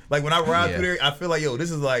 Like, when I ride through there, I feel like, yo,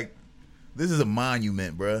 this is a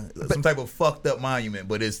monument, bro. Some type of fucked up monument,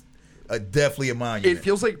 but it's definitely a monument. It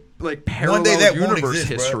feels like parallel universe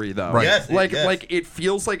history, though. Right. Yes, like it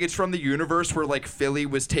feels like it's from the universe where like Philly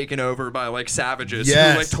was taken over by like savages who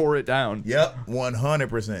like tore it down. Yep,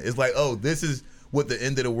 100%. It's like, oh, this is what the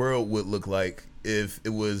end of the world would look like if it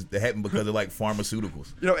was to happen because of like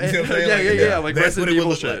pharmaceuticals. You know what I'm saying? Yeah, like Resident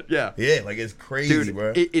Evil shit. Like. Yeah, like it's crazy, dude,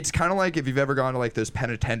 bro. It's kind of like if you've ever gone to like those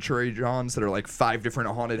penitentiary Johns that are like 5 different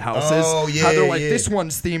haunted houses. Oh yeah, how they're like, this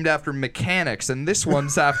one's themed after mechanics and this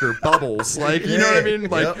one's after bubbles. Like, you know what I mean?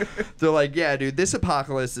 Like, they're like, yeah, dude, this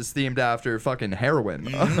apocalypse is themed after fucking heroin.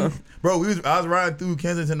 Mm-hmm. Bro, I was riding through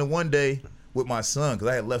Kensington the one day with my son because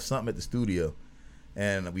I had left something at the studio,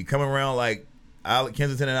 and we come around like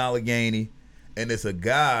Kensington and Allegheny. And it's a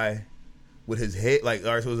guy with his head like,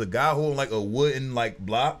 all right, so it's a guy holding like a wooden like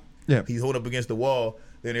block. Yeah. He's holding up against the wall.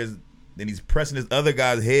 Then he's pressing this other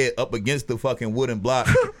guy's head up against the fucking wooden block.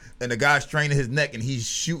 And the guy's straining his neck and he's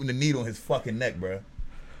shooting the needle in his fucking neck, bro.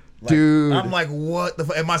 Like, dude. I'm like, what the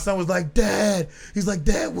fuck? And my son was like, Dad. He's like,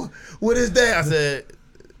 Dad, what is that? I said,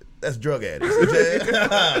 that's drug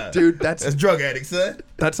addicts. Dude, that's drug addicts, son.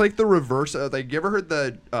 That's like the reverse of, like, you ever heard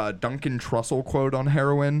the Duncan Trussell quote on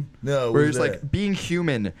heroin? No. Where he's like, being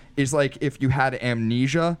human is like if you had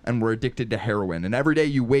amnesia and were addicted to heroin, and every day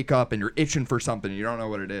you wake up and you're itching for something and you don't know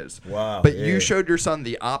what it is. Wow. But you showed your son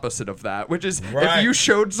the opposite of that, which is if you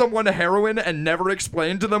showed someone heroin and never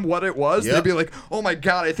explained to them what it was, they'd be like, oh my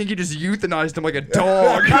God, I think you just euthanized him like a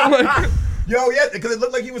dog. Like, yo, yeah, because it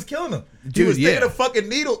looked like he was killing him. He was sticking a fucking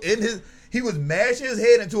needle in he was mashing his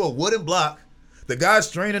head into a wooden block. The guy's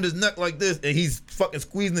straining his neck like this, and he's fucking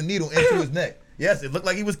squeezing the needle into his neck. Yes, it looked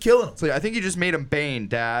like he was killing him. So I think you just made him Bane,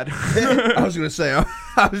 Dad. I was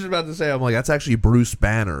about to say, I'm like, that's actually Bruce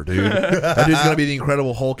Banner, dude. That dude's gonna be the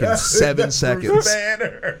Incredible Hulk in 7 seconds. Bruce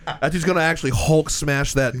Banner. That dude's gonna actually Hulk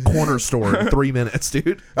smash that corner store in 3 minutes,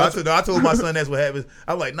 dude. I told my son that's what happens.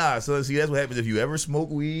 I'm like, nah, son, see, that's what happens if you ever smoke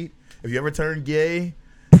weed, if you ever turn gay,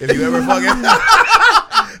 if you ever fucking...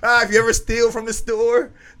 If you ever steal from the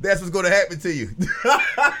store, that's what's going to happen to you.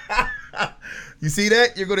 You see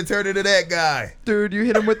that? You're going to turn into that guy. Dude, you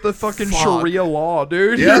hit him with the fucking Sharia law,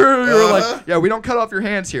 dude. Yeah. You're like, yeah, we don't cut off your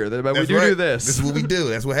hands here, but we do this. This is what we do.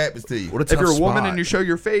 That's what happens to you. What a tough If you're a woman spot. and you show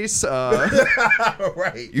your face,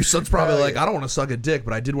 Right. Your son's probably like, I don't want to suck a dick,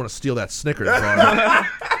 but I did want to steal that Snickers bar.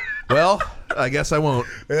 Well, I guess I won't.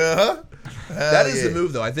 Uh-huh. That is the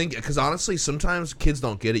move, though. I think, because honestly, sometimes kids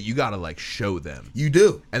don't get it. You got to, like, show them. You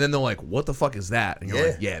do. And then they're like, what the fuck is that? And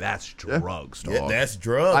you're like, yeah, that's drugs, dog. Yeah, that's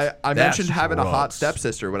drugs. I mentioned having a hot drugs.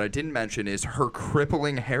 stepsister. What I didn't mention is her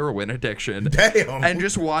crippling heroin addiction. Damn. And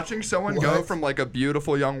just watching someone go from like a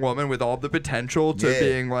beautiful young woman with all the potential to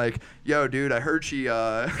being like, yo, dude, I heard she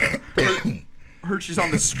heard she's on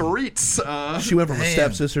the streets. She went from a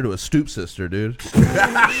stepsister to a stoop sister, dude. She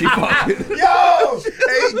fucking... Yo!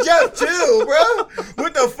 Hey, just chill, bro.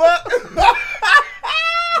 What the fuck?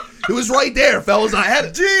 It was right there, fellas. I had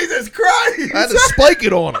it. Jesus Christ. I had to spike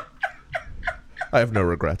it on it. I have no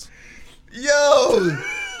regrets. Yo!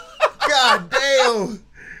 God damn.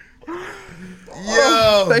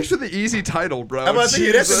 Yo! Thanks for the easy title, bro. I'm about to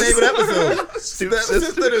say, that's the name of the episode. Stoop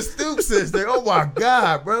Sister to Stoop Sister. Oh my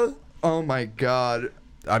God, bro. Oh my God.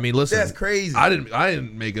 I mean, listen. That's crazy. I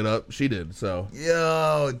didn't make it up. She did, so.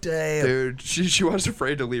 Yo, damn. Dude, she was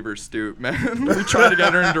afraid to leave her stoop, man. We tried to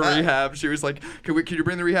get her into rehab. She was like, can you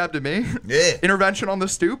bring the rehab to me? Yeah. Intervention on the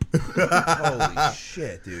stoop? Holy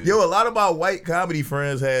shit, dude. Yo, a lot of my white comedy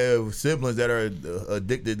friends have siblings that are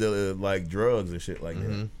addicted to like drugs and shit like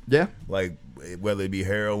that. Yeah. Like whether it be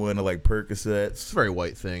heroin or like Percocets. It's a very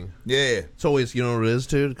white thing. Yeah. It's always, you know what it is,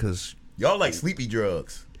 dude? Because... Y'all like sleepy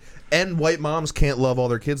drugs. And white moms can't love all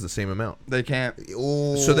their kids the same amount. They can't.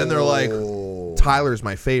 Ooh. So then they're like, Tyler's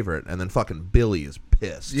my favorite, and then fucking Billy is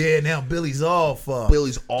pissed. Yeah, now Billy's all fucked.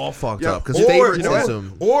 Billy's all fucked up because Or,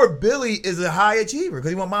 favoritism. or Billy is a high achiever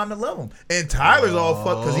because he want mom to love him. And Tyler's all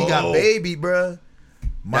fucked because he got baby, bruh.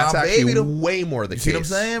 That's actually way more the case. See what I'm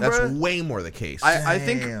saying, That's bruh? way more the case. I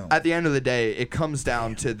think Damn. at the end of the day, it comes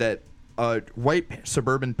down to that white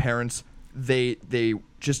suburban parents, they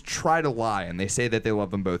just try to lie and they say that they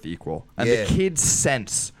love them both equal. And the kids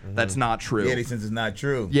sense that's not true. Yeah, they sense it's not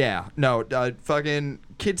true. Yeah, no, fucking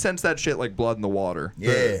kids sense that shit like blood in the water.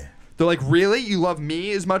 Yeah. They're like, really? You love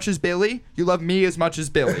me as much as Billy? You love me as much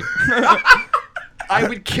as Billy? I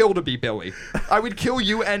would kill to be Billy. I would kill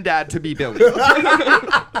you and Dad to be Billy.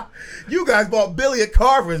 You guys bought Billy a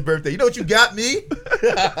car for his birthday. You know what you got me?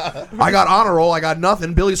 I got honor roll. I got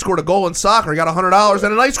nothing. Billy scored a goal in soccer. He got $100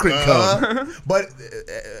 and an ice cream cone. But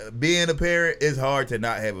being a parent is hard to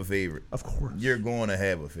not have a favorite. Of course. You're going to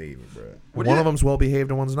have a favorite, bro. One of them's well behaved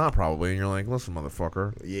and one's not, probably. And you're like, listen,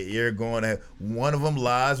 motherfucker. Yeah, you're going to have, one of them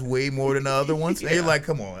lies way more than the other ones. And you're like,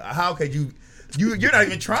 come on, how could you? You're not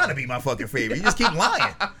even trying to be my fucking favorite. You just keep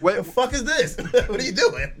lying. What the fuck is this? What are you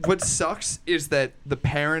doing? What sucks is that the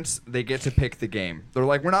parents, they get to pick the game. They're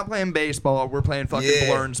like, we're not playing baseball, we're playing fucking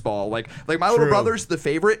Blurns ball. Like my little brother's the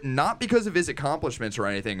favorite, not because of his accomplishments or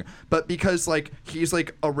anything, but because like he's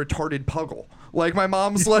like a retarded puggle. Like my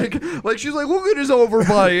mom's like she's like, look at his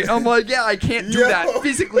overbite. I'm like, yeah, I can't do that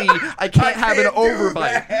physically. I can't have an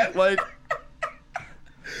overbite. Like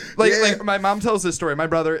my mom tells this story. My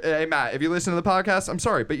brother, hey Matt, if you listen to the podcast, I'm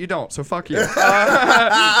sorry, but you don't, so fuck you.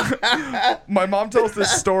 My mom tells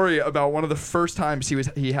this story about one of the first times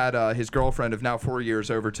he had his girlfriend of now 4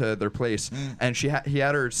 years over to their place, and he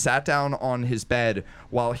had her sat down on his bed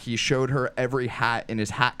while he showed her every hat in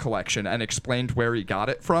his hat collection and explained where he got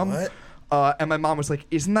it from. What? And my mom was like,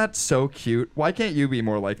 isn't that so cute? Why can't you be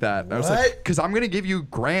more like that? And I was like, because I'm going to give you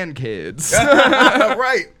grandkids.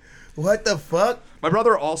 Right. What the fuck? My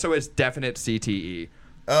brother also has definite CTE.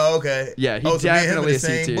 Oh, okay. Yeah, he so definitely me and him in the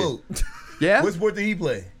same a CTE. boat. Yeah? What sport did he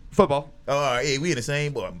play? Football. Oh, all right. Yeah, we in the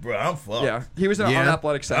same boat. Bro, I'm fucked. Yeah, he was in an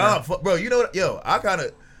unathletic center. Bro, you know what? Yo, I kind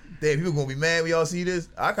of... Damn, people gonna be mad when y'all see this.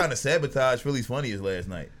 I kind of sabotaged Philly's Funniest last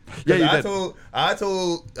night. Yeah, you I did.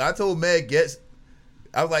 I told Meg Getz,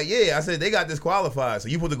 I was like, yeah, I said they got disqualified, so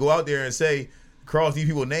you supposed to go out there and say, cross these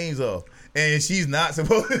people's names off. And she's not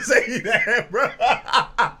supposed to say that, bro.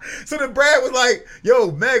 So then Brad was like, yo,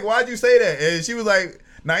 Meg, why'd you say that? And she was like,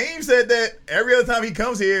 Naeem said that every other time he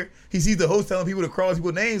comes here, he sees the host telling people to cross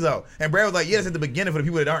people's names out. And Brad was like, yeah, that's at the beginning for the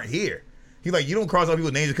people that aren't here. He's like, you don't cross out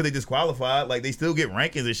people's names because they disqualified. Like, they still get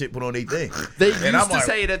rankings and shit put on their thing. They used to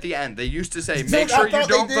say it at the end. They used to say, make I sure you thought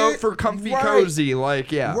don't they vote did. for Comfy Right. Cozy.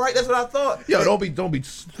 Like, yeah. Right, that's what I thought. Yo, don't be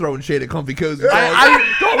throwing shade at Comfy Cozy.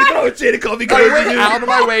 I don't be throwing shade at Comfy I Cozy, went dude. out of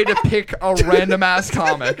my way to pick a random ass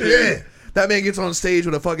comic. Yeah. That man gets on stage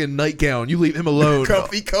with a fucking nightgown. You leave him alone.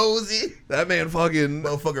 Comfy, cozy. That man fucking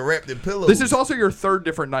motherfucker wrapped in pillows. This is also your third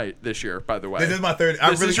different night this year, by the way. This is my third.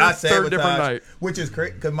 This is your third different night, which is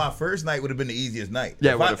crazy because my first night would have been the easiest night.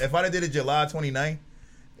 Yeah, if I did it July 29th,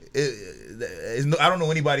 I don't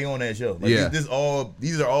know anybody on that show. Like,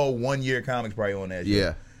 these are all 1 year comics probably on that show.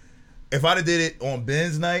 Yeah. If I'd have did it on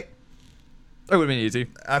Ben's night, it would have been easy.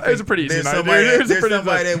 It was a pretty easy night. There's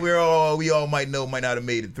somebody that we all might know might not have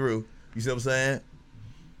made it through. You see what I'm saying?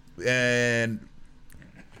 And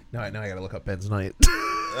now I gotta look up Ben's night.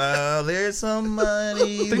 There's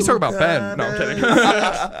somebody. Think talk about Ben. No, I'm kidding.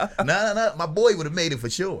 No. My boy would have made it for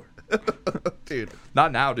sure. Dude.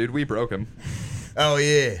 Not now, dude. We broke him. Oh,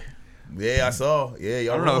 yeah. Yeah, I saw. Yeah,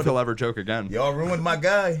 y'all. I don't know if he'll ever joke again. Y'all ruined my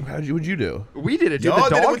guy. What'd you do? We did it, dude. Y'all the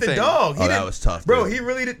dog did it with thing. the dog. That was tough, bro. dude. He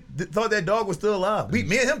really thought that dog was still alive. Me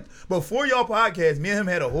and him before y'all podcast. Me and him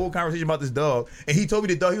had a whole conversation about this dog, and he told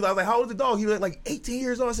me the dog. He was like, "How old is the dog?" He was like 18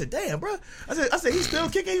 years old. I said, "Damn, bro." I said, "He's still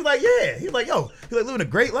kicking." He was like, "Yeah." He was like, "Yo, he's like living a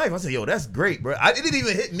great life." I said, "Yo, that's great, bro." It didn't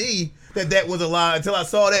even hit me that was a lie until I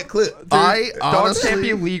saw that clip. Dude, I dogs honestly can't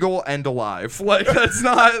be legal and alive. Like, that's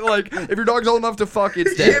not like if your dog's old enough to fuck,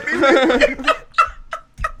 it's dead.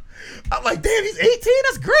 I'm like, damn, he's 18.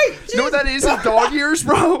 That's great. You know what that is in dog years,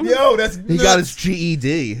 bro? Yo, that's he got his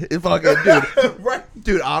GED. Fucking dude. Right.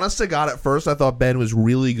 Dude, honest to God, at first I thought Ben was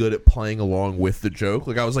really good at playing along with the joke.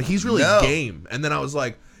 Like I was like, he's really game. And then I was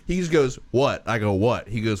like, he just goes, "What?" I go, "What?"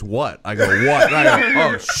 He goes, "What?" I go, "What?" And I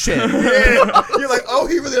go, "Oh shit." Yeah. You're like, oh,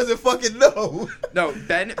 he really doesn't fucking know. No,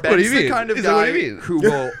 Ben's do you the mean? kind of Is that what guy you mean? who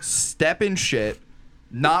will step in shit,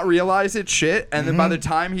 not realize it's shit, and then by the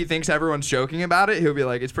time he thinks everyone's joking about it, he'll be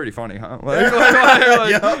like, "It's pretty funny, huh?"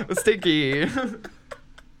 Like, stinky.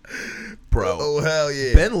 Bro. Oh, hell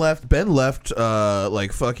yeah. Ben left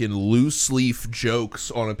like fucking loose leaf jokes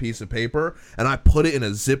on a piece of paper, and I put it in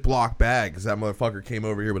a Ziploc bag because that motherfucker came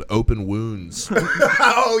over here with open wounds.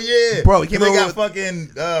 Oh yeah, bro, he came over got with fucking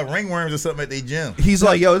ringworms or something at their gym. He's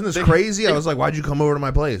like, "Yo, isn't this crazy?" I was like, "Why'd you come over to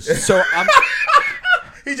my place?" So I'm.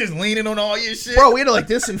 He's just leaning on all your shit. Bro, we had to like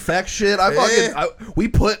disinfect shit. We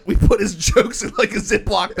put his jokes in like a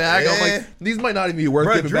Ziploc bag. I'm like, these might not even be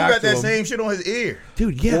worth giving Drew back got to that him. same shit on his ear.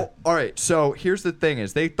 Dude, yeah. Well, all right, so here's the thing: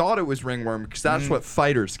 is they thought it was ringworm because that's what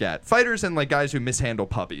fighters get. Fighters and like guys who mishandle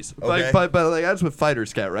puppies. Okay. Like, but like that's what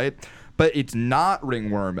fighters get, right? But it's not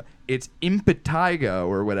ringworm. It's impetigo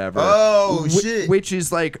or whatever. Oh shit! Which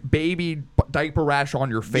is like baby diaper rash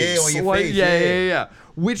on your face. Yeah, on your like, face. Yeah.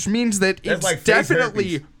 Which means that That's it's like face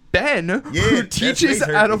definitely herpes. Ben who that's teaches face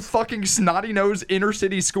at a herpes. fucking snotty nose inner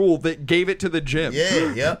city school that gave it to the gym.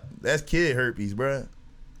 Yeah, yep. That's kid herpes, bro.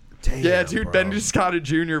 Damn, Yeah, dude, bro. Ben just got a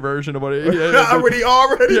junior version of what it is.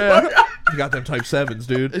 already. Yeah. You got them type 7s,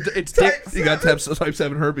 dude. It's dick. You got type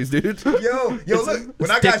 7 herpes, dude. Yo, look.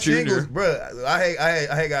 When I Dick got shingles, Junior. bro, I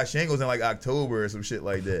had got shingles in like October or some shit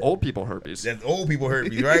like that. Old people herpes. That's old people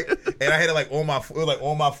herpes, right? And I had it like on my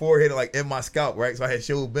forehead and like in my scalp, right? So I had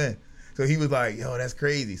showed Ben. So he was like, "Yo, that's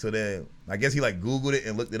crazy." So then I guess he like Googled it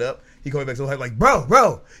and looked it up. He called me back so like,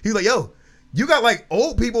 "Bro." He was like, "Yo, you got like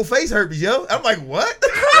old people face herpes, yo." I'm like, "What?"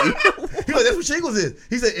 He was like, "That's what shingles is."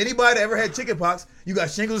 He said, "Anybody that ever had chicken pox, you got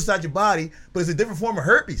shingles inside your body, but it's a different form of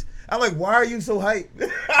herpes." I'm like, "Why are you so hyped?"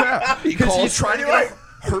 Because he's trying to get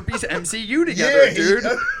a herpes MCU together, dude.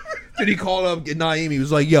 Dude, he called up Naeem. He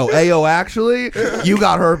was like, "Yo, Ayo, actually, you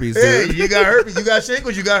got herpes, Hey, dude." you got herpes. You got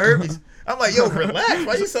shingles. You got herpes. I'm like, "Yo, relax.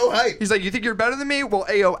 Why you so hyped?" He's like, "You think you're better than me?" Well,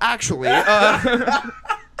 Ayo, actually.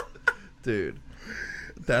 Dude.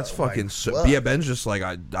 That's fucking so. fuck. Yeah, Ben's just like,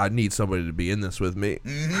 I need somebody to be in this with me.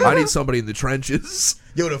 I need somebody in the trenches.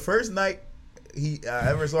 Yo, the first night I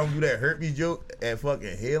ever saw him do that herpes joke at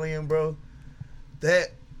fucking Helium, bro, that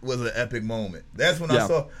was an epic moment. That's when I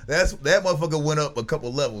saw that motherfucker went up a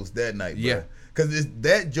couple levels that night, bro. Yeah. Because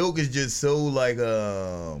that joke is just so like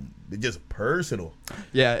just personal.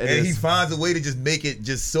 Yeah, it and is. he finds a way to just make it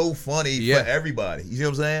just so funny for everybody. You see what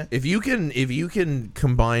I'm saying? If you can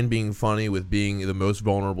combine being funny with being the most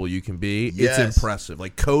vulnerable you can be, Yes. it's impressive.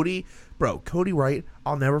 Like Cody Wright,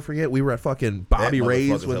 I'll never forget. We were at fucking Bobby That Ray's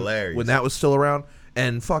motherfucker's hilarious. when that was still around,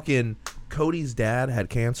 and fucking Cody's dad had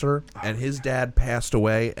cancer, and his dad passed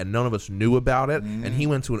away, and none of us knew about it. And he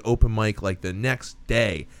went to an open mic like the next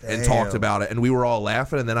day and talked about it, and we were all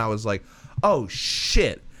laughing. And then I was like, "Oh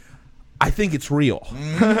shit, I think it's real."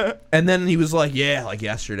 And then he was like, "Yeah, like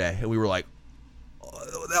yesterday," and we were like,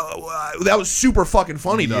 that was super fucking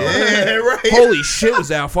funny though. Yeah, right. Holy shit, was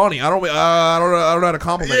that funny? I don't know how to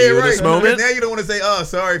compliment you in this Because moment. now you don't want to say, "Oh,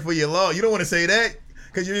 sorry for your loss." You don't want to say that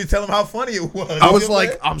because you didn't tell him how funny it was. I You was know like,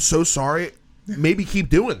 what "I'm so sorry." maybe keep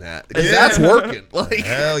doing that because that's working. Like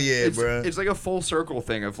hell yeah, bro. It's like a full circle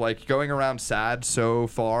thing of like going around sad so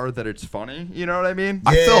far that it's funny. You know what I mean?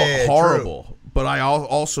 I felt horrible, true. But I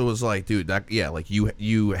also was like, dude, like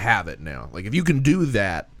you have it now. Like if you can do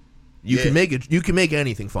that, you can make it. You can make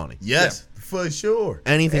anything funny. Yes, for sure.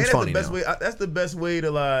 Anything's funny. That's the best way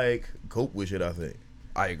to like cope with shit. I think.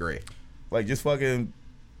 I agree. Like just fucking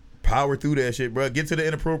power through that shit, bro. Get to the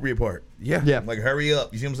inappropriate part. Yeah. Like hurry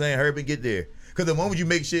up. You see what I'm saying? Hurry up and get there. Because the moment you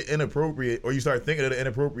make shit inappropriate or you start thinking of the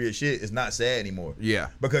inappropriate shit, it's not sad anymore. Yeah.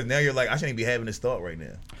 Because now you're like, I shouldn't be having this thought right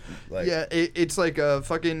now. Like, yeah, it's like a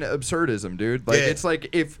fucking absurdism, dude. Like it's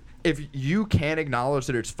like if you can't acknowledge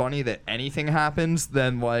that it's funny that anything happens,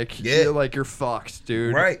 then like you're fucked,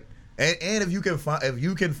 dude. Right. And if you can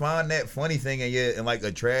find that funny thing in like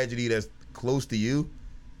a tragedy that's close to you,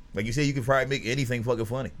 like you said, you can probably make anything fucking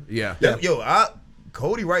funny. Yeah.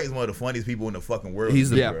 Cody Wright is one of the funniest people in the fucking world. He's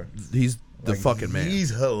the fucking man. He's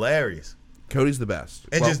hilarious. Cody's the best.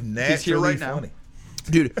 And just naturally funny.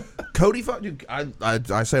 Dude, Cody, dude,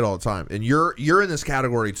 I say it all the time, and you're in this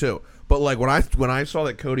category too. But like when I saw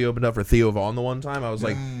that Cody opened up for Theo Vaughn the one time, I was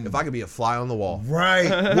like, if I could be a fly on the wall,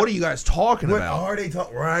 right? What are you guys talking about? What are they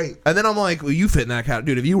talking? Right? And then I'm like, well, you fit in that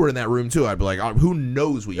category, dude. If you were in that room too, I'd be like, who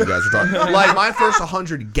knows what you guys are talking? Like my first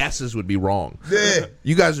 100 guesses would be wrong. Yeah.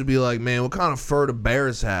 You guys would be like, man, what kind of fur do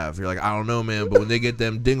bears have? You're like, I don't know, man, but when they get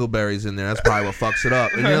them dingleberries in there, that's probably what fucks it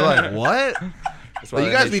up. And you're like, what? Like,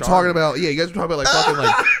 you guys be talking about, like fucking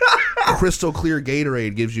like crystal clear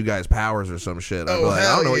Gatorade gives you guys powers or some shit. I'm like,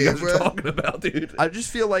 I don't know what you guys are talking about, dude. I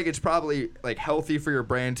just feel like it's probably like healthy for your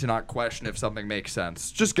brain to not question if something makes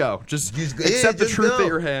sense. Just go. Just accept the truth that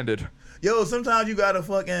you're handed. Yo, sometimes you gotta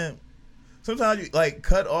sometimes you like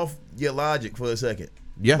cut off your logic for a second.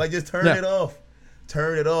 Yeah. Like just turn it off.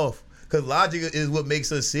 Turn it off. Because logic is what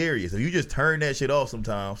makes us serious. If you just turn that shit off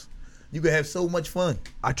sometimes, you can have so much fun.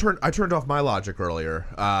 I turned off my logic earlier,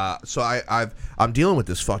 so I'm dealing with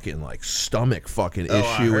this fucking like stomach fucking issue.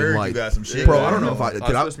 I heard and like, you got some shit. Bro, I don't know if I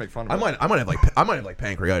make fun of I might have like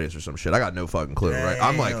pancreatitis or some shit. I got no fucking clue. Damn. Right?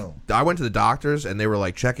 I'm like, I went to the doctors and they were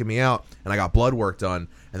like checking me out, and I got blood work done,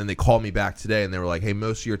 and then they called me back today and they were like, hey,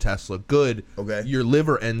 most of your tests look good. Okay. Your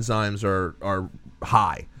liver enzymes are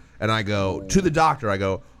high, and I go to the doctor. I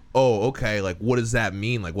go, oh, okay, like, what does that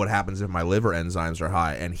mean? Like, what happens if my liver enzymes are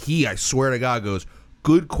high? And he, I swear to God, goes,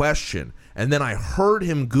 good question. And then I heard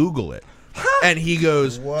him Google it. And he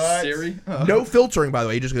goes, what? Siri? No filtering, by the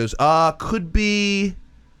way. He just goes, could be,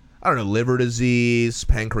 I don't know, liver disease,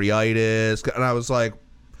 pancreatitis. And I was like,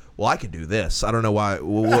 well, I could do this. I don't know why.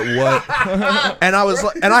 What? And I was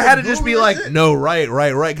like, and I had to just be like, no, right.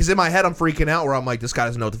 Because in my head, I'm freaking out where I'm like, this guy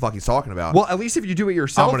doesn't know what the fuck he's talking about. Well, at least if you do it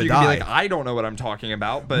yourself, you can die. be like, I don't know what I'm talking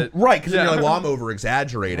about. But right, because then you're like, well, I'm over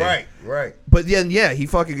exaggerating. Right. But then, he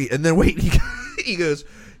fucking, and then wait, he goes,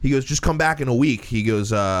 just come back in a week. He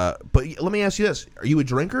goes, but let me ask you this: are you a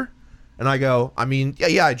drinker? And I go, I mean,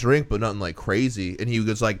 yeah, I drink, but nothing like crazy. And he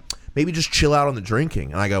goes like, maybe just chill out on the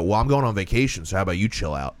drinking. And I go, well, I'm going on vacation, so how about you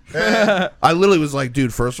chill out? I literally was like,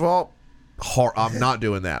 dude, first of all, I'm not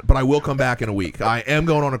doing that, but I will come back in a week. I am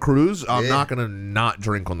going on a cruise. I'm not going to not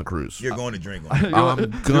drink on the cruise. You're going to drink on it. I'm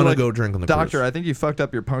going to go drink on the cruise. Doctor, I think you fucked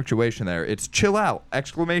up your punctuation there. It's chill out, !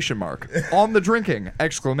 On the drinking, !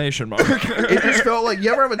 It just felt like,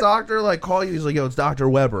 you ever have a doctor like call you? He's like, yo, it's Dr.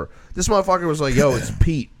 Weber. This motherfucker was like, yo, it's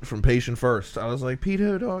Pete from Patient First. I was like, Pete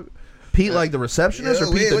who, dog? Pete like the receptionist,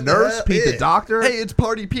 or Pete the nurse? Pete the doctor? Hey, it's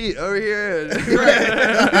Party Pete over here.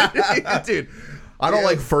 Dude, I don't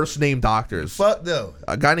like first name doctors. Fuck no.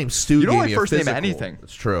 A guy named Stu You don't gave like me first a name physical. anything.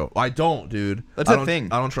 It's true. I don't, dude. That's I a don't, thing.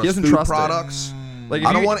 I don't He trust doesn't food trust it. products. Like,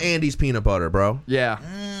 I don't want Andy's peanut butter, bro. Yeah.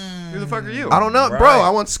 Who the fuck are you? I don't know, Right. bro. I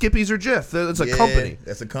want Skippy's or Jif. It's a company.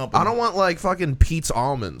 That's a company. I don't want like fucking Pete's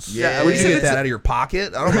almonds. Yeah. Where'd you get that out of your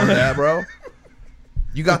pocket? I don't want that, bro.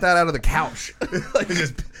 You got that out of the couch. Like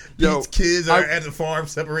just Pete's kids are at the farm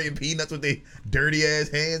separating peanuts with their dirty ass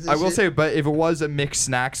hands. And I will shit. say, but if it was a mixed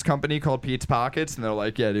snacks company called Pete's Pockets, and they're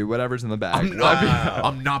like, yeah, dude, whatever's in the bag.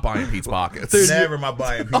 I'm not buying Pete's pockets. Never am I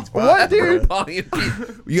buying Pete's Pockets. What, dude? Buying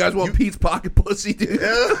you guys want Pete's pocket pussy, dude?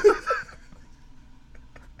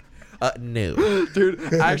 No. Dude,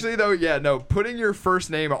 actually, though, yeah, no, putting your first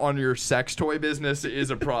name on your sex toy business is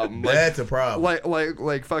a problem. Like, That's a problem.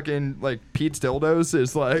 Like fucking, like, Pete's dildos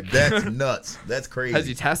is like... That's nuts. That's crazy. Has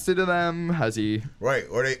he tested them? Has he... Right.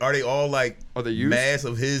 Are they all like Are they used? mass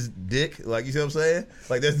of his dick? Like, you see what I'm saying?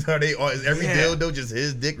 Like, is every dildo just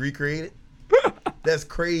his dick recreated? That's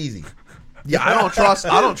crazy. Yeah, I don't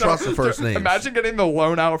trust the first names. Imagine getting the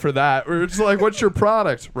loan out for that. Where it's like, what's your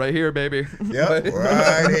product? Right here, baby. Yep,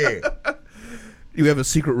 right here. You have a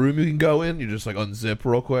secret room you can go in. You just like unzip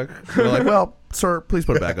real quick. You're like, well, sir, please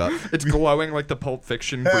put it back up. It's glowing like the Pulp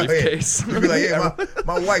Fiction briefcase. You'd be like, yeah,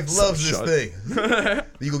 my wife loves this thing.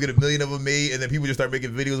 You go get 1 million of them made, and then people just start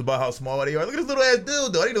making videos about how small they are. Look at this little ass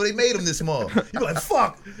dildo. I didn't know they made them this small. You be like,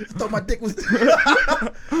 fuck. I thought my dick was.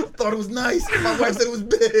 I thought it was nice. My wife said it was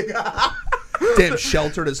big. Damn,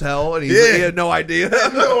 sheltered as hell, and he had no idea. I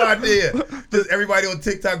had no idea. Just everybody on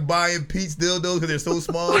TikTok buying Pete's dildos because they're so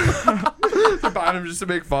small. Buying them just to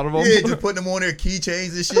make fun of them. Yeah, just putting them on their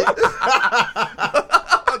keychains and shit.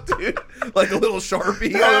 Dude, like a little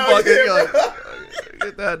Sharpie on the bucket. Yeah, You're like,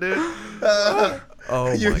 get that,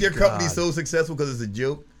 dude. Your company's so successful because it's a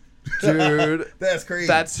joke. Dude. That's crazy.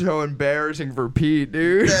 That's so embarrassing for Pete,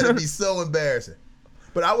 dude. That'd be so embarrassing.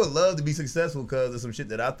 But I would love to be successful because of some shit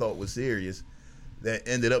that I thought was serious that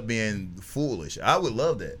ended up being foolish. I would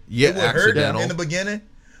love that. Yeah, it would hurt accidental. in the beginning,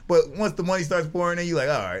 but once the money starts pouring in, you're like,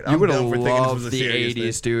 all right, You I'm would down have for thinking this was loved a the serious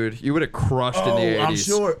 80s, thing. dude. You would have crushed in the 80s. I'm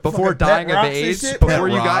sure. Before Fucking dying Pet of Rocks and AIDS, shit? before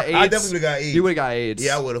Pet you got Rock. AIDS. I definitely would have got AIDS. You would have got AIDS.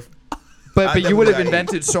 Yeah, I would have. But you would have got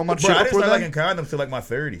invented AIDS. so much Bro, shit I didn't before start that. liking condoms till like my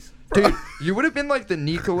 30s. Dude, you would have been like the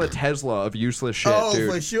Nikola Tesla of useless shit, Oh, dude.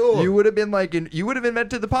 for sure. You would have been like, you would have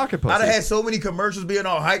invented the pocket pussy. I'd have had so many commercials being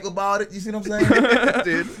all hype about it. You see what I'm saying?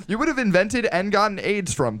 Dude. You would have invented and gotten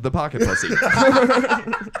AIDS from the pocket pussy.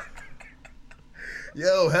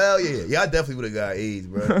 Yo, hell yeah. Yeah, I definitely would have got AIDS,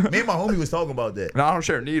 bro. Me and my homie was talking about that. And I don't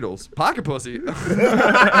share needles. Pocket pussy.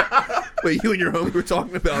 Wait, you and your homie were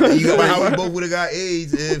talking about that. You got how we both would have got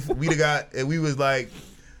AIDS if we was like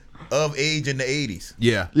of age in the 80s.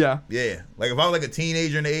 Yeah. Yeah. Yeah. Like if I was like a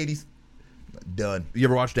teenager in the 80s, done. You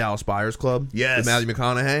ever watch Dallas Buyers Club? Yes. With Matthew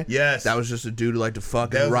McConaughey? Yes. That was just a dude who liked to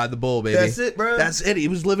fucking That was- ride the bull, baby. That's it, bro. That's it. He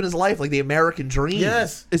was living his life like the American dream.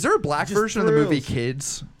 Yes. Is there a black Just version of the movie thrills.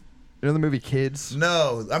 Kids? You know the movie Kids?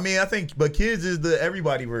 No. I mean, I think, but Kids is the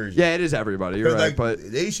everybody version. Yeah, it is everybody. You're 'Cause, right. like,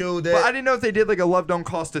 But they showed that. I didn't know if they did like a Love Don't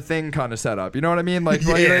Cost a Thing kind of setup. You know what I mean? Like,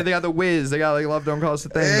 Yeah. they got the Wiz. They got like Love Don't Cost a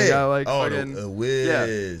Thing. They got like fucking. the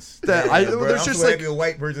Wiz. That- Yeah, I- bro. there's I'm just so like- happy a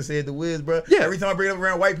white person said the Wiz, bro. Yeah. Every time I bring it up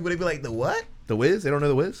around white people, they be like, the what? The Wiz? They don't know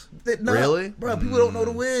the Wiz? No, Really? Bro, people don't know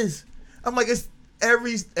the Wiz. I'm like, it's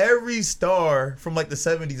every star from like the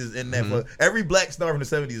 70s is in that. Every black star from the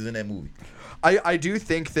 70s is in that movie. I do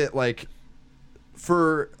think that like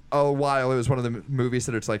for a while it was one of the movies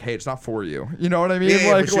that it's like, hey, it's not for you. You know what I mean?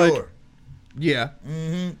 Yeah, like, for sure. like Yeah.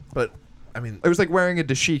 Mm-hmm. But, I mean... it was like wearing a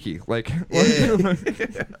dashiki. Like,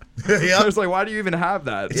 Yeah. I was like, why do you even have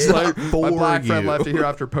that? It's Yeah. like For my black friend you. left it here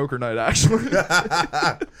after poker night. Actually,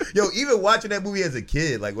 Yo, even watching that movie as a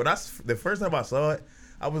kid, like the first time I saw it,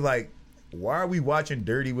 I was like, why are we watching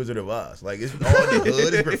Dirty Wizard of Oz? Like it's all in the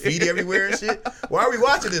hood, it's graffiti everywhere and shit. Why are we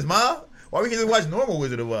watching this, Mom? Why we can't just watch normal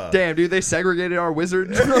Wizard of Oz? damn, dude, they segregated our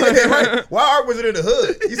wizard. Yeah, right. Why our wizard in the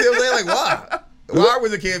hood? You see what I'm saying? Like why? Why our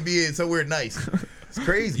wizard can't be somewhere nice? It's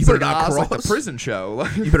crazy. You better Like not Oz, like the cross. prison show.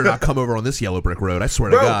 Like, You better not come over on this yellow brick road. I swear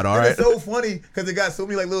to Bro, God, all and right? it's so funny because it got so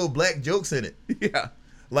many like little black jokes in it. Yeah.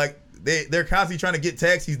 Like they're constantly trying to get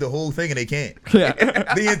taxis the whole thing and they can't. yeah.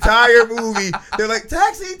 The entire movie, they're like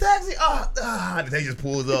taxi, they just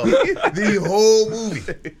pulls off the whole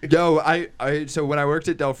movie. Yo, I so when I worked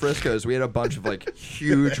at Del Frisco's, we had a bunch of like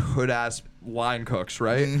huge hood ass line cooks,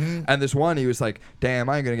 right? Mm-hmm. And this one, he was like, "Damn,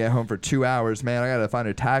 I ain't gonna get home for 2 hours, man. I gotta find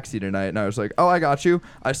a taxi tonight." And I was like, "Oh, I got you."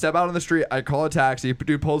 I step out on the street, I call a taxi.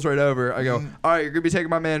 Dude pulls right over. I go, "All right, you're gonna be taking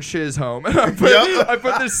my man Shiz home." And I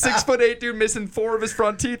put this 6'8" dude missing 4 of his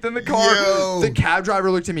front teeth in the car. Yo. The cab driver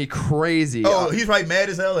looked at me crazy. Oh, he's probably mad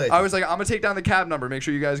as hell at you. I was like, "I'm gonna take down the cab number. Make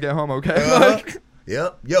sure you guys get home, okay?" Like,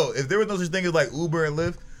 Yep. Yo, if there was no such thing as like Uber and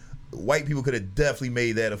Lyft, white people could have definitely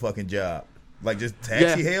made that a fucking job. Like just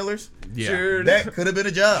taxi hailers. Yeah. dude. That could have been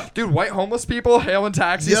a job. Dude, white homeless people hailing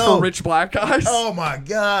taxis Yo. for rich black guys. Oh my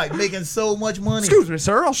God, making so much money. Excuse me,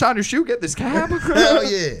 sir. I'll shine your shoe. Get this cab. Hell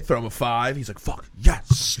yeah. Throw him a 5. He's like, fuck,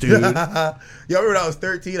 yes, dude. Yo, I remember when I was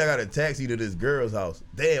 13, I got a taxi to this girl's house.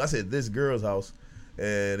 Damn, I said this girl's house.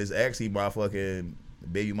 And it's actually my fucking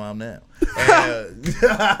baby mom now. And,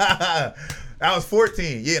 I was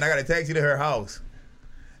 14, yeah, and I got a taxi to her house.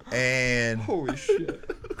 And Holy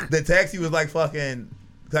shit. the taxi was like fucking,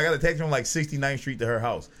 cause I got a taxi from like 69th Street to her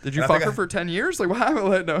house. Did you And I fuck think her for 10 years? Like, what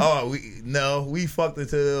happened? No. Oh, we fucked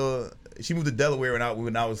until she moved to Delaware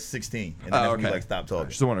when I was 16. And then that's when we like stopped talking.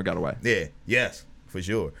 She's the one who got away. Yeah, yes, for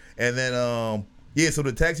sure. And then so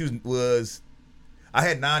the taxi was I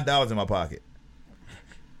had $9 in my pocket.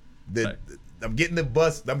 Right. I'm getting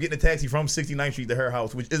the taxi from 69th Street to her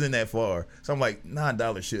house, which isn't that far. So I'm like,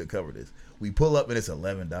 $9 should cover this. We pull up and it's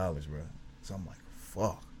 $11, bro. So I'm like,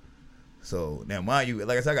 fuck. So now mind you,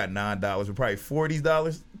 like I said, I got $9, but probably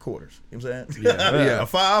 $40 quarters. You know what I'm saying? Yeah. A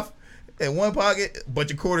 5. In one pocket, a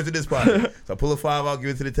bunch of quarters in this pocket. So I pull a 5 out,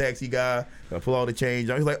 give it to the taxi guy. I pull all the change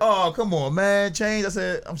out. He's like, oh, come on, man, change. I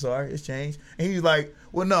said, I'm sorry, it's change. And he was like,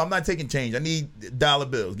 well, no, I'm not taking change. I need dollar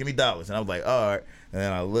bills. Give me dollars. And I was like, all right. And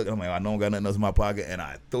then I look, I'm like, I don't got nothing else in my pocket. And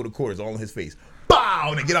I throw the quarters all in his face. Bow!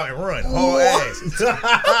 And then get out and run. Whole ass.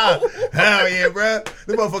 Hell yeah, bro.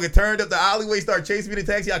 This motherfucker turned up the alleyway, started chasing me in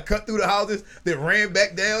the taxi. I cut through the houses, then ran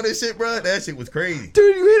back down and shit, bro. That shit was crazy.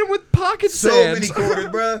 Dude, you hit him with pocket sand. So many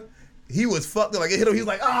quarters, bro. He was fucked up. Like, it hit him. He was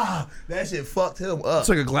like, that shit fucked him up. It's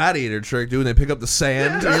like a gladiator trick, dude. They pick up the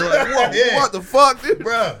sand. And you're like, what the fuck, dude?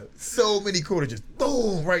 Bro, so many quarters just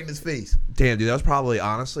boom, right in his face. Damn, dude, that was probably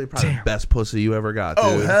the best pussy you ever got, dude.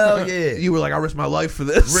 Oh, hell yeah. You were like, I risked my life for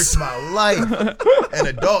this. Risked my life. An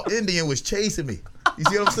adult Indian was chasing me. You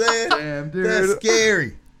see what I'm saying? Damn, dude. That's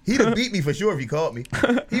scary. He'd have beat me for sure if he caught me.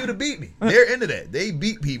 He would have beat me. They're into that. They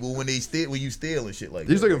beat people when you steal and shit like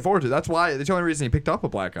that. He's looking forward to it. That's the only reason he picked up a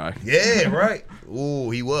black guy. Yeah, right. Ooh,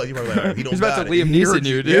 he was. He was like, he don't He's about got to it. Liam Neeson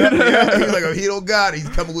you, dude. Yeah. He was like, he don't got it. He's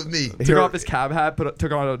coming with me. Took off his cab hat,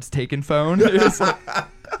 took on his taken phone. He was like,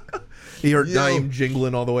 He heard Naeem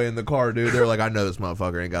jingling all the way in the car, dude. They were like, I know this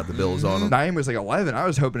motherfucker ain't got the bills on him. Naeem was like 11. I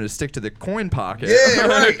was hoping to stick to the coin pocket. Yeah,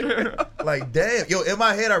 right. Like, damn. Yo, in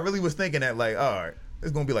my head, I really was thinking that, like, all right,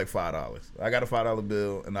 it's going to be like $5. I got a $5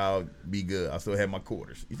 bill, and I'll be good. I still have my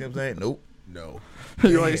quarters. You see what I'm saying? Nope. No.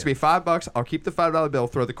 You're like, it's going to be $5. I'll keep the $5 bill,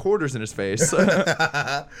 throw the quarters in his face.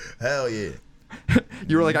 Hell yeah.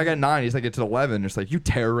 You were like, I got 9. He's like, it's 11. It's like, you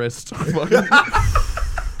terrorist.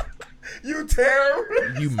 You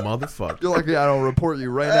terrorist. You motherfucker. You're like, yeah, I'll report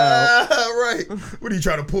you right now. Right. What are you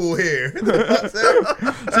trying to pull here? Is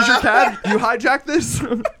this your cab? You hijacked this?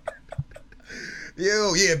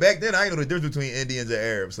 Yo, yeah, back then I didn't know the difference between Indians and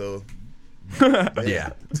Arabs, so.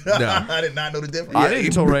 Yeah. No. I did not know the difference. I didn't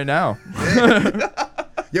until right now.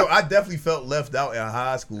 Yo, I definitely felt left out in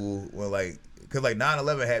high school when, like, because, like,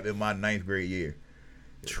 9/11 happened my 9th grade year.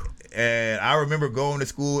 And I remember going to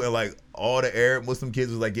school and, like, all the Arab Muslim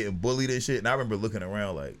kids was, like, getting bullied and shit. And I remember looking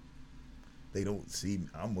around like, they don't see me.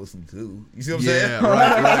 I'm Muslim, too. You see what I'm saying?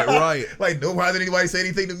 Yeah, right. Like, nobody did anybody say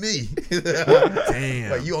anything to me.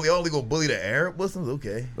 Damn. Like, you only go bully the Arab Muslims?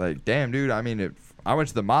 Okay. Like, damn, dude. I mean, I went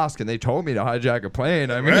to the mosque and they told me to hijack a plane.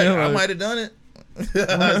 I mean, right? like, I might have done it.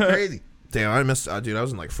 That's crazy. Damn, I missed, dude. I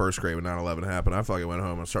was in like first grade when 9/11 happened. I fucking went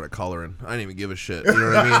home and started coloring. I didn't even give a shit. You know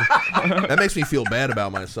what I mean? That makes me feel bad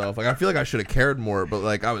about myself. Like I feel like I should have cared more, but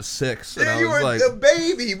like I was 6. And Yeah, I you was were like, a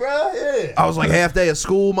baby, bro. Yeah. I was like half day of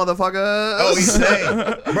school, motherfucker. Oh, he's saying,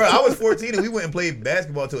 bro. I was 14 and we went and played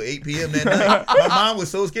basketball till 8 p.m. that night. My mom was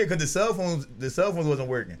so scared because the cell phones wasn't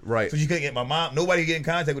working. Right. So she couldn't get my mom. Nobody could get in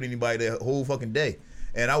contact with anybody the whole fucking day.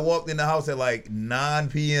 And I walked in the house at like 9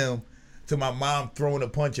 p.m. to my mom throwing a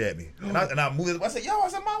punch at me. And I moved. I said, "Yo," I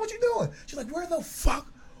said, "Mom, what you doing?" She's like, "Where the fuck?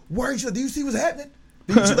 Where?" She's like, "Do you see what's happening?"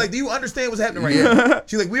 She's like, "Do you understand what's happening right now?"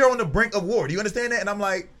 She's like, "We are on the brink of war. Do you understand that?" And I'm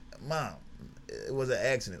like, "Mom, it was an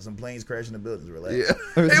accident. Some planes crashing the buildings. Relax."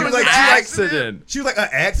 Yeah. It was like an accident. She was like, "An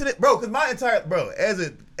accident, bro?" Because my entire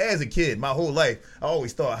as a kid, my whole life, I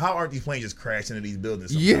always thought, how aren't these planes just crashing into these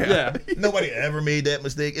buildings? Yeah. Nobody ever made that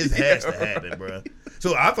mistake. It has to happen, bro.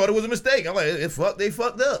 So I thought it was a mistake. I'm like, they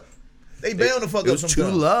fucked up. They bound to fuck up. It was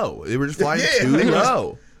sometimes. too low. They were just flying too they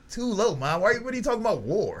low. Too low, man. What are you talking about?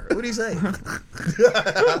 War? What are you saying?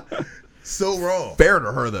 So wrong. Fair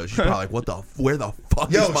to her though. She's probably like, where the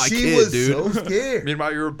fuck is my she kid, was dude? so scared.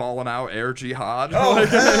 Meanwhile, you were balling out air jihad. Oh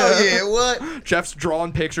hell yeah! What? Jeff's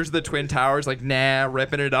drawing pictures of the Twin Towers, like, nah,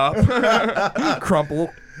 ripping it up.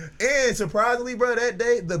 Crumple. And surprisingly, bro, that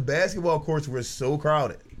day the basketball courts were so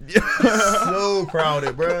crowded. So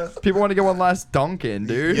crowded, bro. People want to get one last dunk in,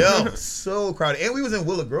 dude. Yo, so crowded. And we was in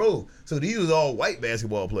Willow Grove, so these was all white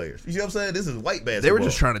basketball players. You see what I'm saying? This is white basketball. They were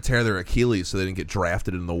just trying to tear their Achilles so they didn't get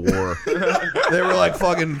drafted in the war. They were like,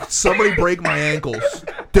 fucking, somebody break my ankles.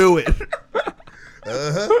 Do it.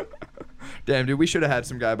 Uh-huh. Damn, dude, we should have had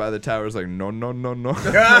some guy by the towers like, no.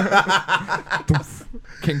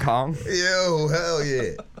 King Kong. Yo, hell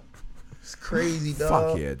yeah. It's crazy, dog.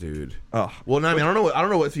 Fuck yeah, dude. Oh, Well, no, I mean, I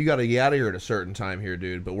don't know if you got to get out of here at a certain time here,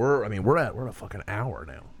 dude. But we're at a fucking hour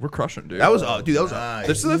now. we're crushing, dude. That was dude. That was Nice.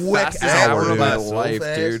 This is the quick fastest hour, hour of my dude. So life,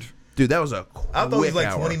 fast. dude. dude. That was a quick I thought it was like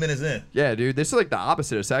hour. 20 minutes in. Yeah, dude. This is like the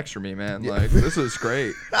opposite of sex for me, man. Like, this is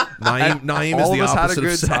great. Naeem is All the of us had a opposite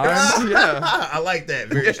good of sex. time. Yeah. I like that.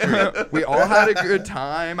 Very straight. We all had a good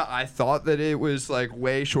time. I thought that it was like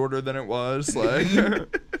way shorter than it was. Like,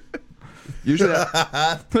 Usually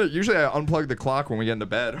I unplug the clock when we get into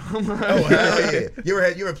bed. Oh hell yeah! You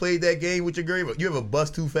ever played that game with your girl? You ever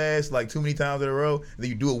bust too fast like too many times in a row, and then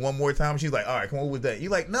you do it one more time? She's like, all right, come on, what was that?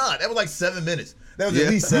 You're like, nah, that was like 7 minutes. That was at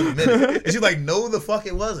least 7 minutes. And she's like, no, the fuck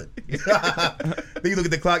it wasn't. Then you look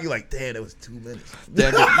at the clock, you're like, damn, that was 2 minutes.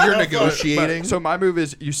 Damn, you're negotiating. So my move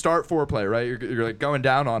is you start foreplay, right? You're like going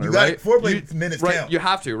down on her, You got right? foreplay minutes right, count. You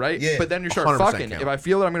have to, right? Yeah. But then you start 100% fucking. count. If I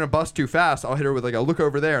feel that I'm gonna bust too fast, I'll hit her with like a look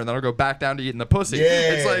over there, and then I'll go back down to eating the pussy.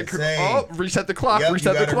 Yeah, it's like, same. oh, reset the clock, Yep,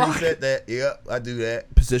 reset you the gotta clock. Reset that. Yep, I do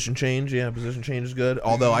that. Position change, position change is good.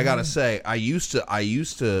 Although I gotta say, I used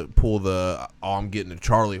to pull the I'm getting a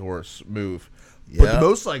Charlie horse move. But Yeah. the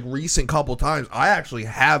most like recent couple times, I actually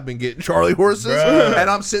have been getting Charlie horses, Bruh. and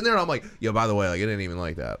I'm sitting there and I'm like, yo, by the way, like it ain't even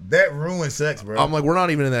like that. That ruins sex, bro. I'm like, we're not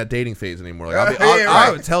even in that dating phase anymore. Like, Yeah, I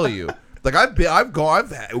right. would tell you, like I've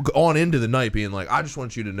gone into the night being like, I just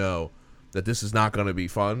want you to know that this is not going to be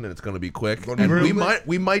fun and it's going to be quick. Gonna be And real quick.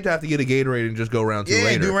 we might have to get a Gatorade and just go round two Yeah,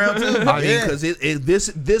 later. do round two. I mean, Yeah. because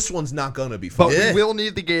this one's not going to be fun. But Yeah. we will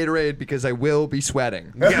need the Gatorade because I will be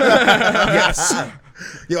sweating. Yes.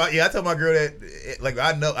 I tell my girl that, like,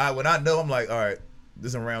 when I know, I'm like, all right,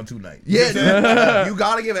 this is a round 2 night. Yeah, You know what I'm saying? you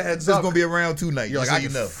got to give a heads This is up. gonna be a round 2 night. You're like, just I so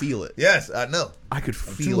can you know. feel it. Yes, I know. I could Too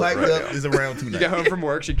feel it. hyped Right up now. is a round 2 You night. get home from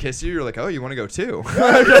work, she kisses you. You're like, oh, you want to go too?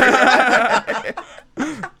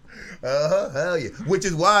 Hell yeah. Which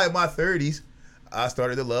is why in my 30s, I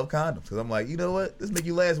started to love condoms. Because I'm like, you know what? This make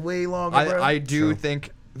you last way longer, bro. I do True. think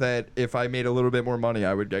that if I made a little bit more money,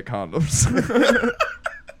 I would get condoms.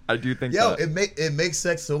 I do think Yo, that. it makes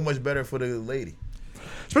sex so much better for the lady.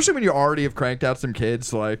 Especially when you already have cranked out some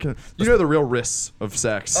kids, like you know the real risks of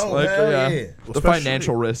sex. Oh, like, hell yeah. The Especially-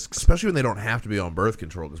 financial risks. Especially when they don't have to be on birth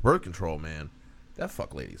control. Because birth control, man, that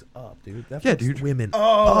fuck ladies up, dude. That Yeah, fucks dude. women Oh,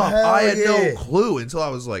 up. hell I had yeah. no clue until I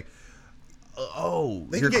was like, oh,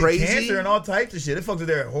 They you're can get crazy. cancer and all types of shit. It fucks with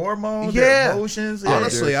their hormones, Yeah. their emotions.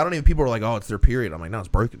 Honestly, I don't even. People are like, "Oh, it's their period." I'm like, "No, it's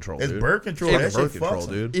birth control." It's dude. birth control. It's That birth shit control, fucks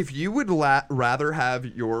 'em. dude. If you would rather have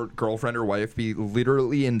your girlfriend or wife be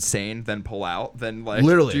literally insane than pull out, then like,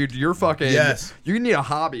 Literally. dude, you're fucking. Yes. You need a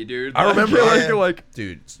hobby, dude. I remember, you're like,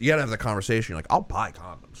 dude, you gotta have the conversation. You're like, "I'll buy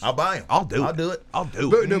condoms. I'll buy them. I'll do it. I'll do it. I'll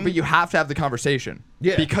do but, it." no, but you have to have the conversation.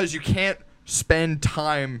 Yeah. Because you can't spend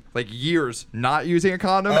time like years not using a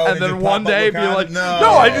condom Oh, and and then just one pop up day with be condom? like, No. no,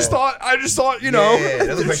 I just thought, you know. Yeah,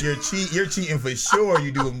 that looks like you're cheating for sure.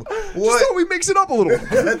 You do Just what? thought we mix it up a little.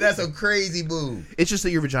 That's a crazy move. It's just that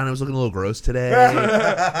your vagina was looking a little gross today.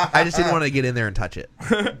 I just didn't want to get in there and touch it.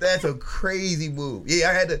 That's a crazy move. Yeah,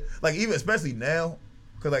 I had to even especially now,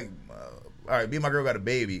 cause like, all right, me and my girl got a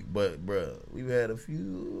baby, but bruh, we've had a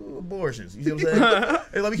few abortions. You see what I'm saying?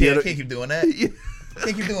 Hey, like, we can't keep doing that.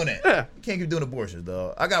 Can't keep doing that. Yeah. Can't keep doing abortions,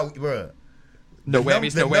 dog. I got bruh. No the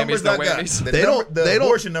whammies, no numbers whammies, no I got, whammies. the They number- don't- The they don't-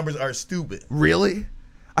 abortion numbers are stupid. Really?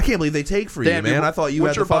 I can't believe they take for Damn, you, man. dude, I thought you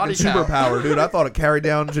what's had the your fucking body count? superpower, dude. I thought it carried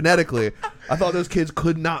down genetically. I thought those kids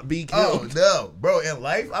could not be Oh killed. no, bro! In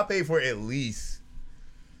life, I paid for at least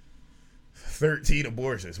 13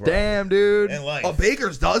 abortions. Bro. Damn, dude. In life, A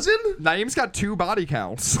baker's dozen? Naeem's got 2 body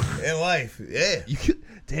counts. in life, yeah.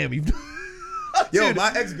 Damn, you. Yo, Dude.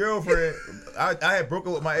 my ex girlfriend, I had broke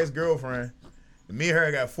up with my ex girlfriend. Me and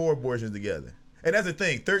her got 4 abortions together, and that's the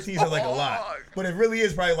thing. 13 sounds like a lot, but it really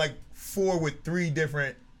is probably like 4 with 3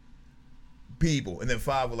 different people, and then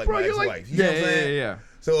 5 with like Bro, my you're ex-wife. like- You know what I'm yeah, saying? yeah.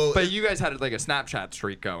 So, But you guys had like a Snapchat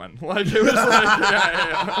streak going. Like it was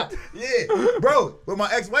like, yeah, bro. But my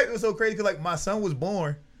ex-wife was so crazy because like my son was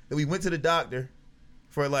born, and we went to the doctor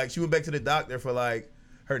for like she went back to the doctor for like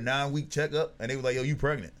her 9-week checkup, and they were like, "Yo, you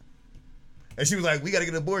pregnant?" And she was like, "We gotta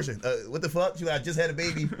get an abortion." What the fuck? She was like, "I just had a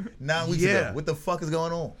baby 9 weeks Yeah. ago. What the fuck is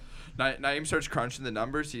going on?" Naeem starts crunching the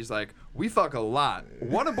numbers. He's like, we fuck a lot.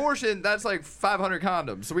 1 abortion, that's like 500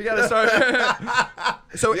 condoms. So we got to start.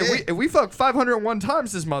 So Yeah. if we fuck 501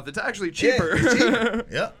 times this month, it's actually cheaper. Yeah, it's cheaper.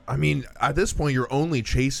 Yep. I mean, at this point, you're only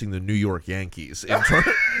chasing the New York Yankees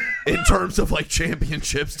in terms of like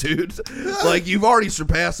championships, dude. Like you've already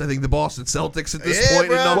surpassed, I think, the Boston Celtics at this Yeah, point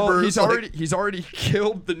bro. in Well, numbers. Well, he's already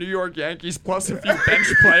killed the New York Yankees plus a few bench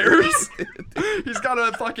players.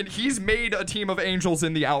 He's made a team of angels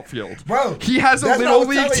in the outfield. Bro, He has a that's what I little was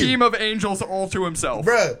league telling you. team of angels all to himself.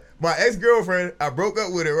 Bruh, my ex-girlfriend, I broke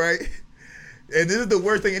up with her, right? And this is the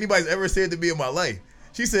worst thing anybody's ever said to me in my life.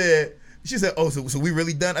 She said, "Oh, so we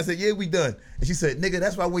really done?" I said, "Yeah, we done." And she said, "Nigga,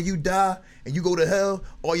 that's why when you die and you go to hell,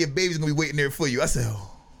 all your babies gonna be waiting there for you." I said,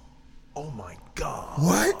 oh my god.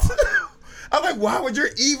 "What?" I'm like, why would your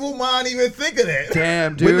evil mind even think of that?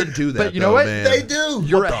 Damn, dude. Women do that, But you know though, what? man. They do.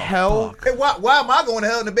 You're What a the hell. And why am I going to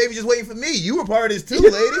hell and the baby just waiting for me? You were part of this too,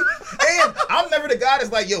 lady. And I'm never the guy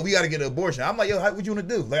that's like, yo, we got to get an abortion. I'm like, yo, what you want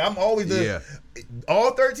to do? Like, I'm always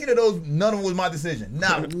all 13 of those, none of them was my decision.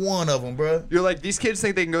 Not one of them, bro. You're like, these kids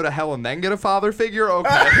think they can go to hell and then get a father figure?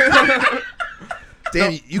 Okay.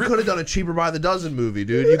 Damn, you could have done a Cheaper by the Dozen movie,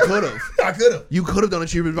 dude. You could have. I could have. You could have done a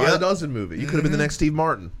Cheaper by the Dozen movie. You could have been the next Steve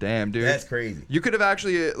Martin. Damn, dude. That's crazy. You could have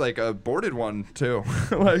actually like aborted one too.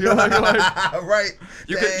 like, Right.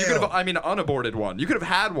 You could have, I mean, unaborted one. You could have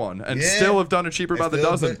had one and still have done it cheaper by the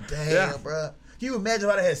dozen. Damn, bro. Can you imagine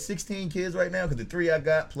if I had 16 kids right now? Because the 3 I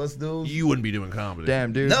got plus dudes. You wouldn't be doing comedy.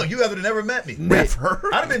 Damn, dude. No, you guys would have never met me. Never.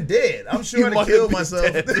 I'd have been dead. I'm sure I'd have might killed have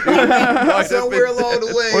myself. been Somewhere along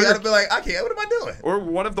the way, I'd have been like, I can't. What am I doing? Or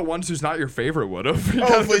one of the ones who's not your favorite would have.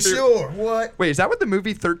 Oh, for sure. What? Wait, is that what the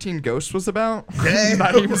movie 13 Ghosts was about? Damn.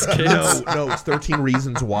 Naeem's kids. No, it's 13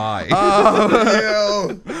 Reasons Why.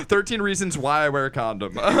 Yo. 13 Reasons Why I Wear a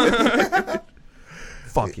Condom. Fuck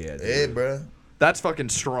yeah, dude. Yeah, bro. That's fucking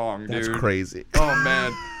strong, dude. That's crazy. Oh,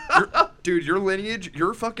 man. Dude, your lineage,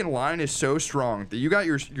 your fucking line is so strong that you got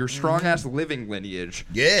your strong ass living lineage.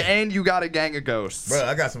 Yeah. And you got a gang of ghosts. Bro,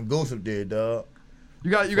 I got some ghosts up there, dog. You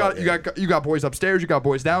got boys upstairs, you got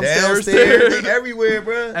boys downstairs. Downstairs, everywhere,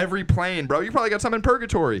 bro. Every plane, bro. You probably got some in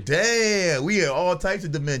purgatory. Damn, we in all types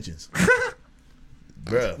of dimensions.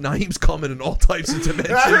 Bro. Naeem's coming in all types of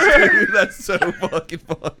dimensions, dude. That's so fucking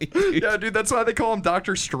funny, dude. Yeah, dude, that's why they call him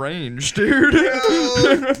Doctor Strange, dude.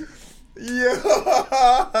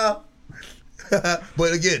 Yeah.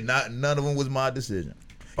 But again, none of them was my decision.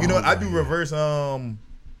 You know what? I do reverse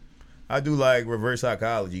reverse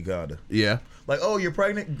psychology kinda. Yeah. Like, oh, you're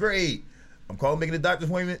pregnant? Great. I'm calling making a doctor's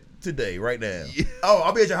appointment today, right now. Yeah. Oh,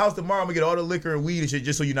 I'll be at your house tomorrow. I'm gonna get all the liquor and weed and shit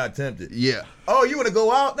just so you're not tempted. Yeah. Oh, you wanna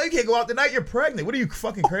go out? No, you can't go out tonight. You're pregnant. What are you,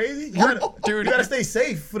 fucking crazy? You gotta stay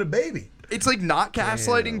safe for the baby. It's like not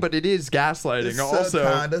gaslighting, but it is gaslighting It's also.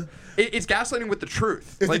 kinda. It's gaslighting with the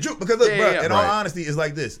truth. It's like, the truth. Because look, bro, in all right. honesty, it's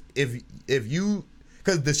like this. If you,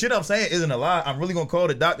 because the shit I'm saying isn't a lie, I'm really gonna call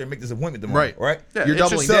the doctor and make this appointment tomorrow, right? Yeah, You're it's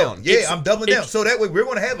doubling just- down. Yeah, I'm doubling down. So that way we're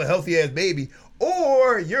gonna have a healthy ass baby,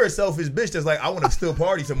 or you're a selfish bitch that's like, I want to still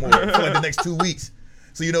party some more for like the next 2 weeks.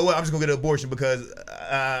 So you know what? I'm just gonna get an abortion because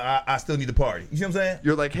I still need to party. You see what I'm saying?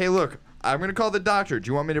 You're like, hey, look, I'm gonna call the doctor. Do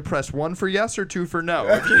you want me to press 1 for yes or 2 for no?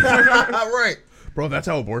 Right. Bro, if that's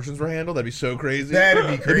how abortions were handled, that'd be so crazy. That'd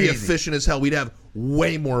be It'd crazy. be efficient as hell. We'd have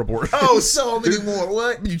way more abortions. Oh, so many more.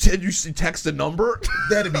 What? You text a number?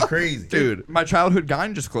 That'd be crazy. Dude, My childhood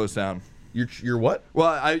gyne just closed down. you're what?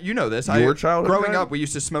 Well, you know this. Your childhood growing gyne? up, we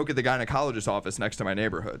used to smoke at the gynecologist's office next to my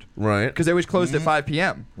neighborhood. Right. Because they always closed at 5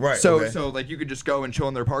 p.m. Right, So, okay. so like you could just go and chill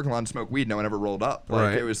in their parking lot and smoke weed. No one ever rolled up. Like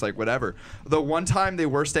Right. it was like whatever. The one time they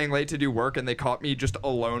were staying late to do work and they caught me just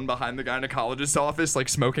alone behind the gynecologist's office, like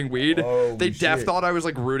smoking weed. Holy They def shit. thought I was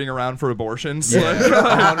like rooting around for abortions. Yeah.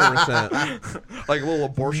 100%. Like a little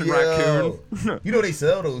abortion Yo. raccoon. You know they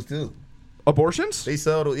sell those too. Abortions? They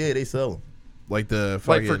sell those. Yeah, they sell them. Like the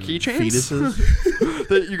Like fucking for keychains? fetuses?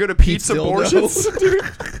 That you go to Pete's dildo. abortions? Dude.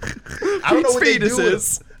 I don't know Pete's what they do with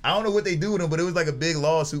fetuses. them. I don't know what they do with them, but it was like a big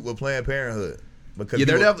lawsuit with Planned Parenthood. Because Yeah,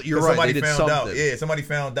 they're people- definitely- you're because right, Somebody they did found out. something. Yeah, somebody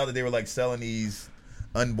found out that they were like selling these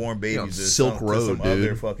unborn babies to Silk some, Road, to some dude.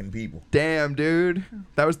 other fucking people. Damn, dude.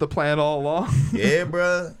 That was the plan all along. Yeah,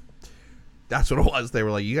 bruh. That's what it was. They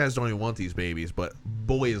were like, you guys don't even want these babies, but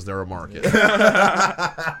boy, is there a market.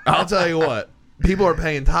 I'll tell you what. People are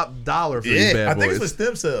paying top dollar for these Yeah, bad I think boys. it's for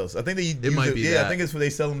stem cells. I think they use might be Yeah, that. I think it's for they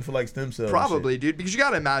sell them for like stem cells. and Probably, shit. dude, because you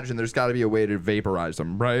gotta imagine there's gotta be a way to vaporize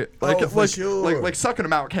them, right? Oh, for sure. Like sucking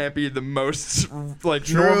them out can't be the most like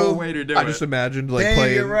True. normal way to do I it. just imagined like Damn,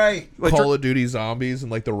 playing you're right. Like, Call of Duty Zombies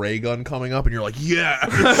and like the ray gun coming up, and you're like, yeah.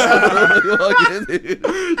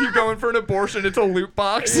 You're going for an abortion. It's a loot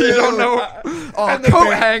box. You don't know. Oh, And the coat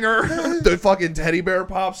bear- hanger. The fucking teddy bear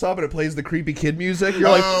pops up and it plays the creepy kid music. You're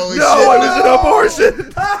like, Oh, no, shit, I was an abortion.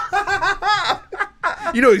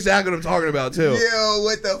 You know exactly what I'm talking about too, Yo,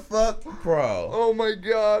 what the fuck? bro. Oh my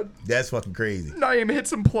god. That's fucking crazy. Naeem, hit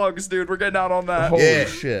some plugs, dude. We're getting out on that. Holy Yeah.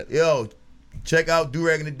 shit. Yo, check out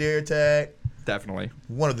Durag and the Deertag. Definitely.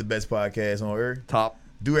 One of the best podcasts on earth. Top.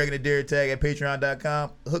 Durag and the Deertag at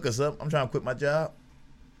patreon.com. Hook us up. I'm trying to quit my job.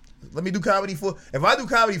 Let me do comedy if I do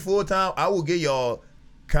comedy full time, I will get y'all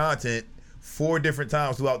content 4 different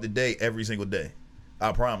times throughout the day, every single day.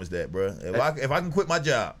 I promise that, bro. If I can quit my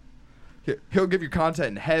job, He'll give you content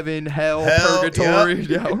in heaven, hell, Hell, purgatory.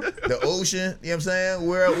 yep. Yo. the ocean, you know what I'm saying?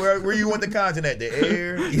 Where you want the content at? The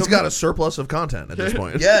air. He's got a surplus of content at this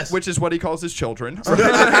point. Yes. Which is what he calls his children. He'll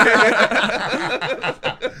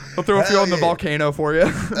throw a few Hell on the yeah. volcano for you.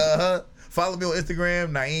 Uh-huh. Follow me on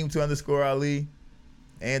Instagram, Naeem2_Ali,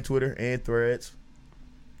 and Twitter and Threads.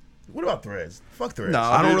 What about Threads? Fuck Threads. No,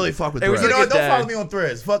 I don't dude, really fuck with it was Threads. like Don't a follow day. me on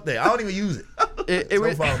Threads. Fuck that. I don't even use it.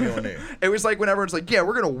 Don't follow me on there. It was like when everyone's like, yeah,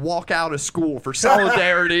 we're going to walk out of school for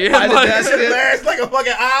solidarity. I did Like- that shit. It lasts like a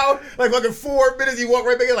fucking hour, like fucking 4 minutes. You walk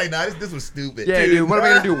right back in, like, nah, this was stupid. yeah, dude, what am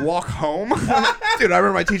I going to do? Walk home? Dude, I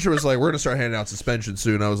remember my teacher was like, we're going to start handing out suspension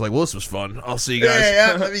soon. I was like, well, this was fun. I'll see you guys.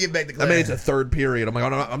 Yeah, let me get back to I class. made it to third period. I'm like, oh,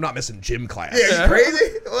 no, I'm not missing gym class. Yeah, you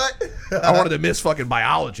crazy? What? I wanted to miss fucking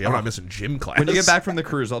biology. I'm not missing gym class. When you get back from the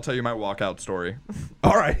cruise, I'll tell you my walkout story.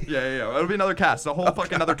 All right. Yeah. It'll be another cast. A whole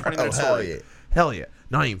fucking another 20-minute Hell story. yeah. Hell yeah.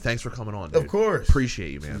 Naeem, thanks for coming on, dude. Of course.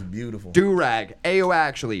 Appreciate you, This is man. beautiful. Durag, AO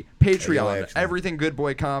Actually, Patreon, AO Actually. Everything Good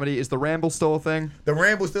Boy Comedy. Is the Ramble still a thing? The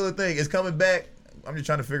Ramble's still a thing. It's coming back. I'm just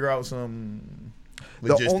trying to figure out some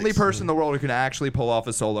The logistics. only person in the world who can actually pull off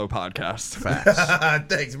a solo podcast. Facts.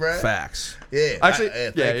 Thanks, bro. Facts. Yeah. Actually,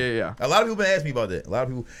 thank yeah. you. A lot of people been asking me about that. A lot of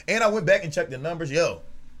people. And I went back and checked the numbers. I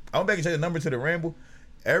went back and checked the numbers to the Ramble.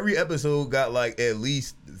 Every episode got like at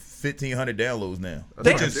least 1,500 downloads now.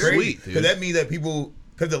 That's Which is sweet, crazy. dude. Because that means that people.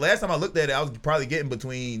 Because the last time I looked at it, I was probably getting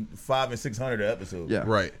between 500 and 600 an episode. Yeah.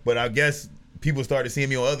 Right. But I guess people started seeing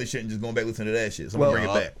me on other shit and just going back listening to that shit. So I'm gonna bring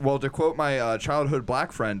it back. Well, to quote my childhood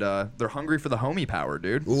black friend, they're hungry for the homie power,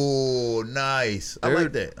 dude. Ooh, nice. I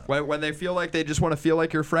like Dude, that. When they feel like they just want to feel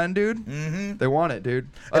like your friend, dude, they want it, dude.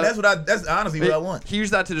 And that's honestly what I want. He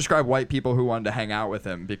used that to describe white people who wanted to hang out with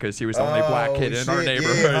him because he was the only black kid in our shit,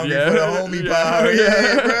 neighborhood. Yeah, for the homie power.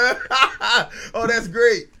 Yeah, bro. Oh, that's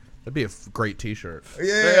great. That'd be a great T-shirt.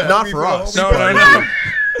 Yeah, Not homie for the us. homie No, power.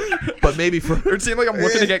 But maybe for. It would seem like I'm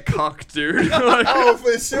looking to get cucked, dude. Like, Oh,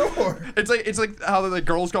 for sure. it's like how like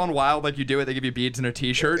Girls Gone Wild, like you do it, they give you beads in a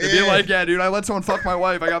T-shirt. It'd be Yeah. like, yeah, dude, I let someone fuck my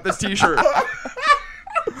wife. I got this T-shirt. I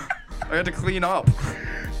had to clean up,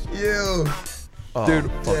 Yo, Oh,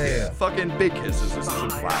 dude. fuck yeah. Fucking big kisses. This is in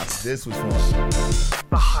class. This was fun.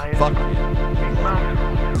 the highest Fuck.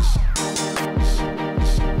 mountain.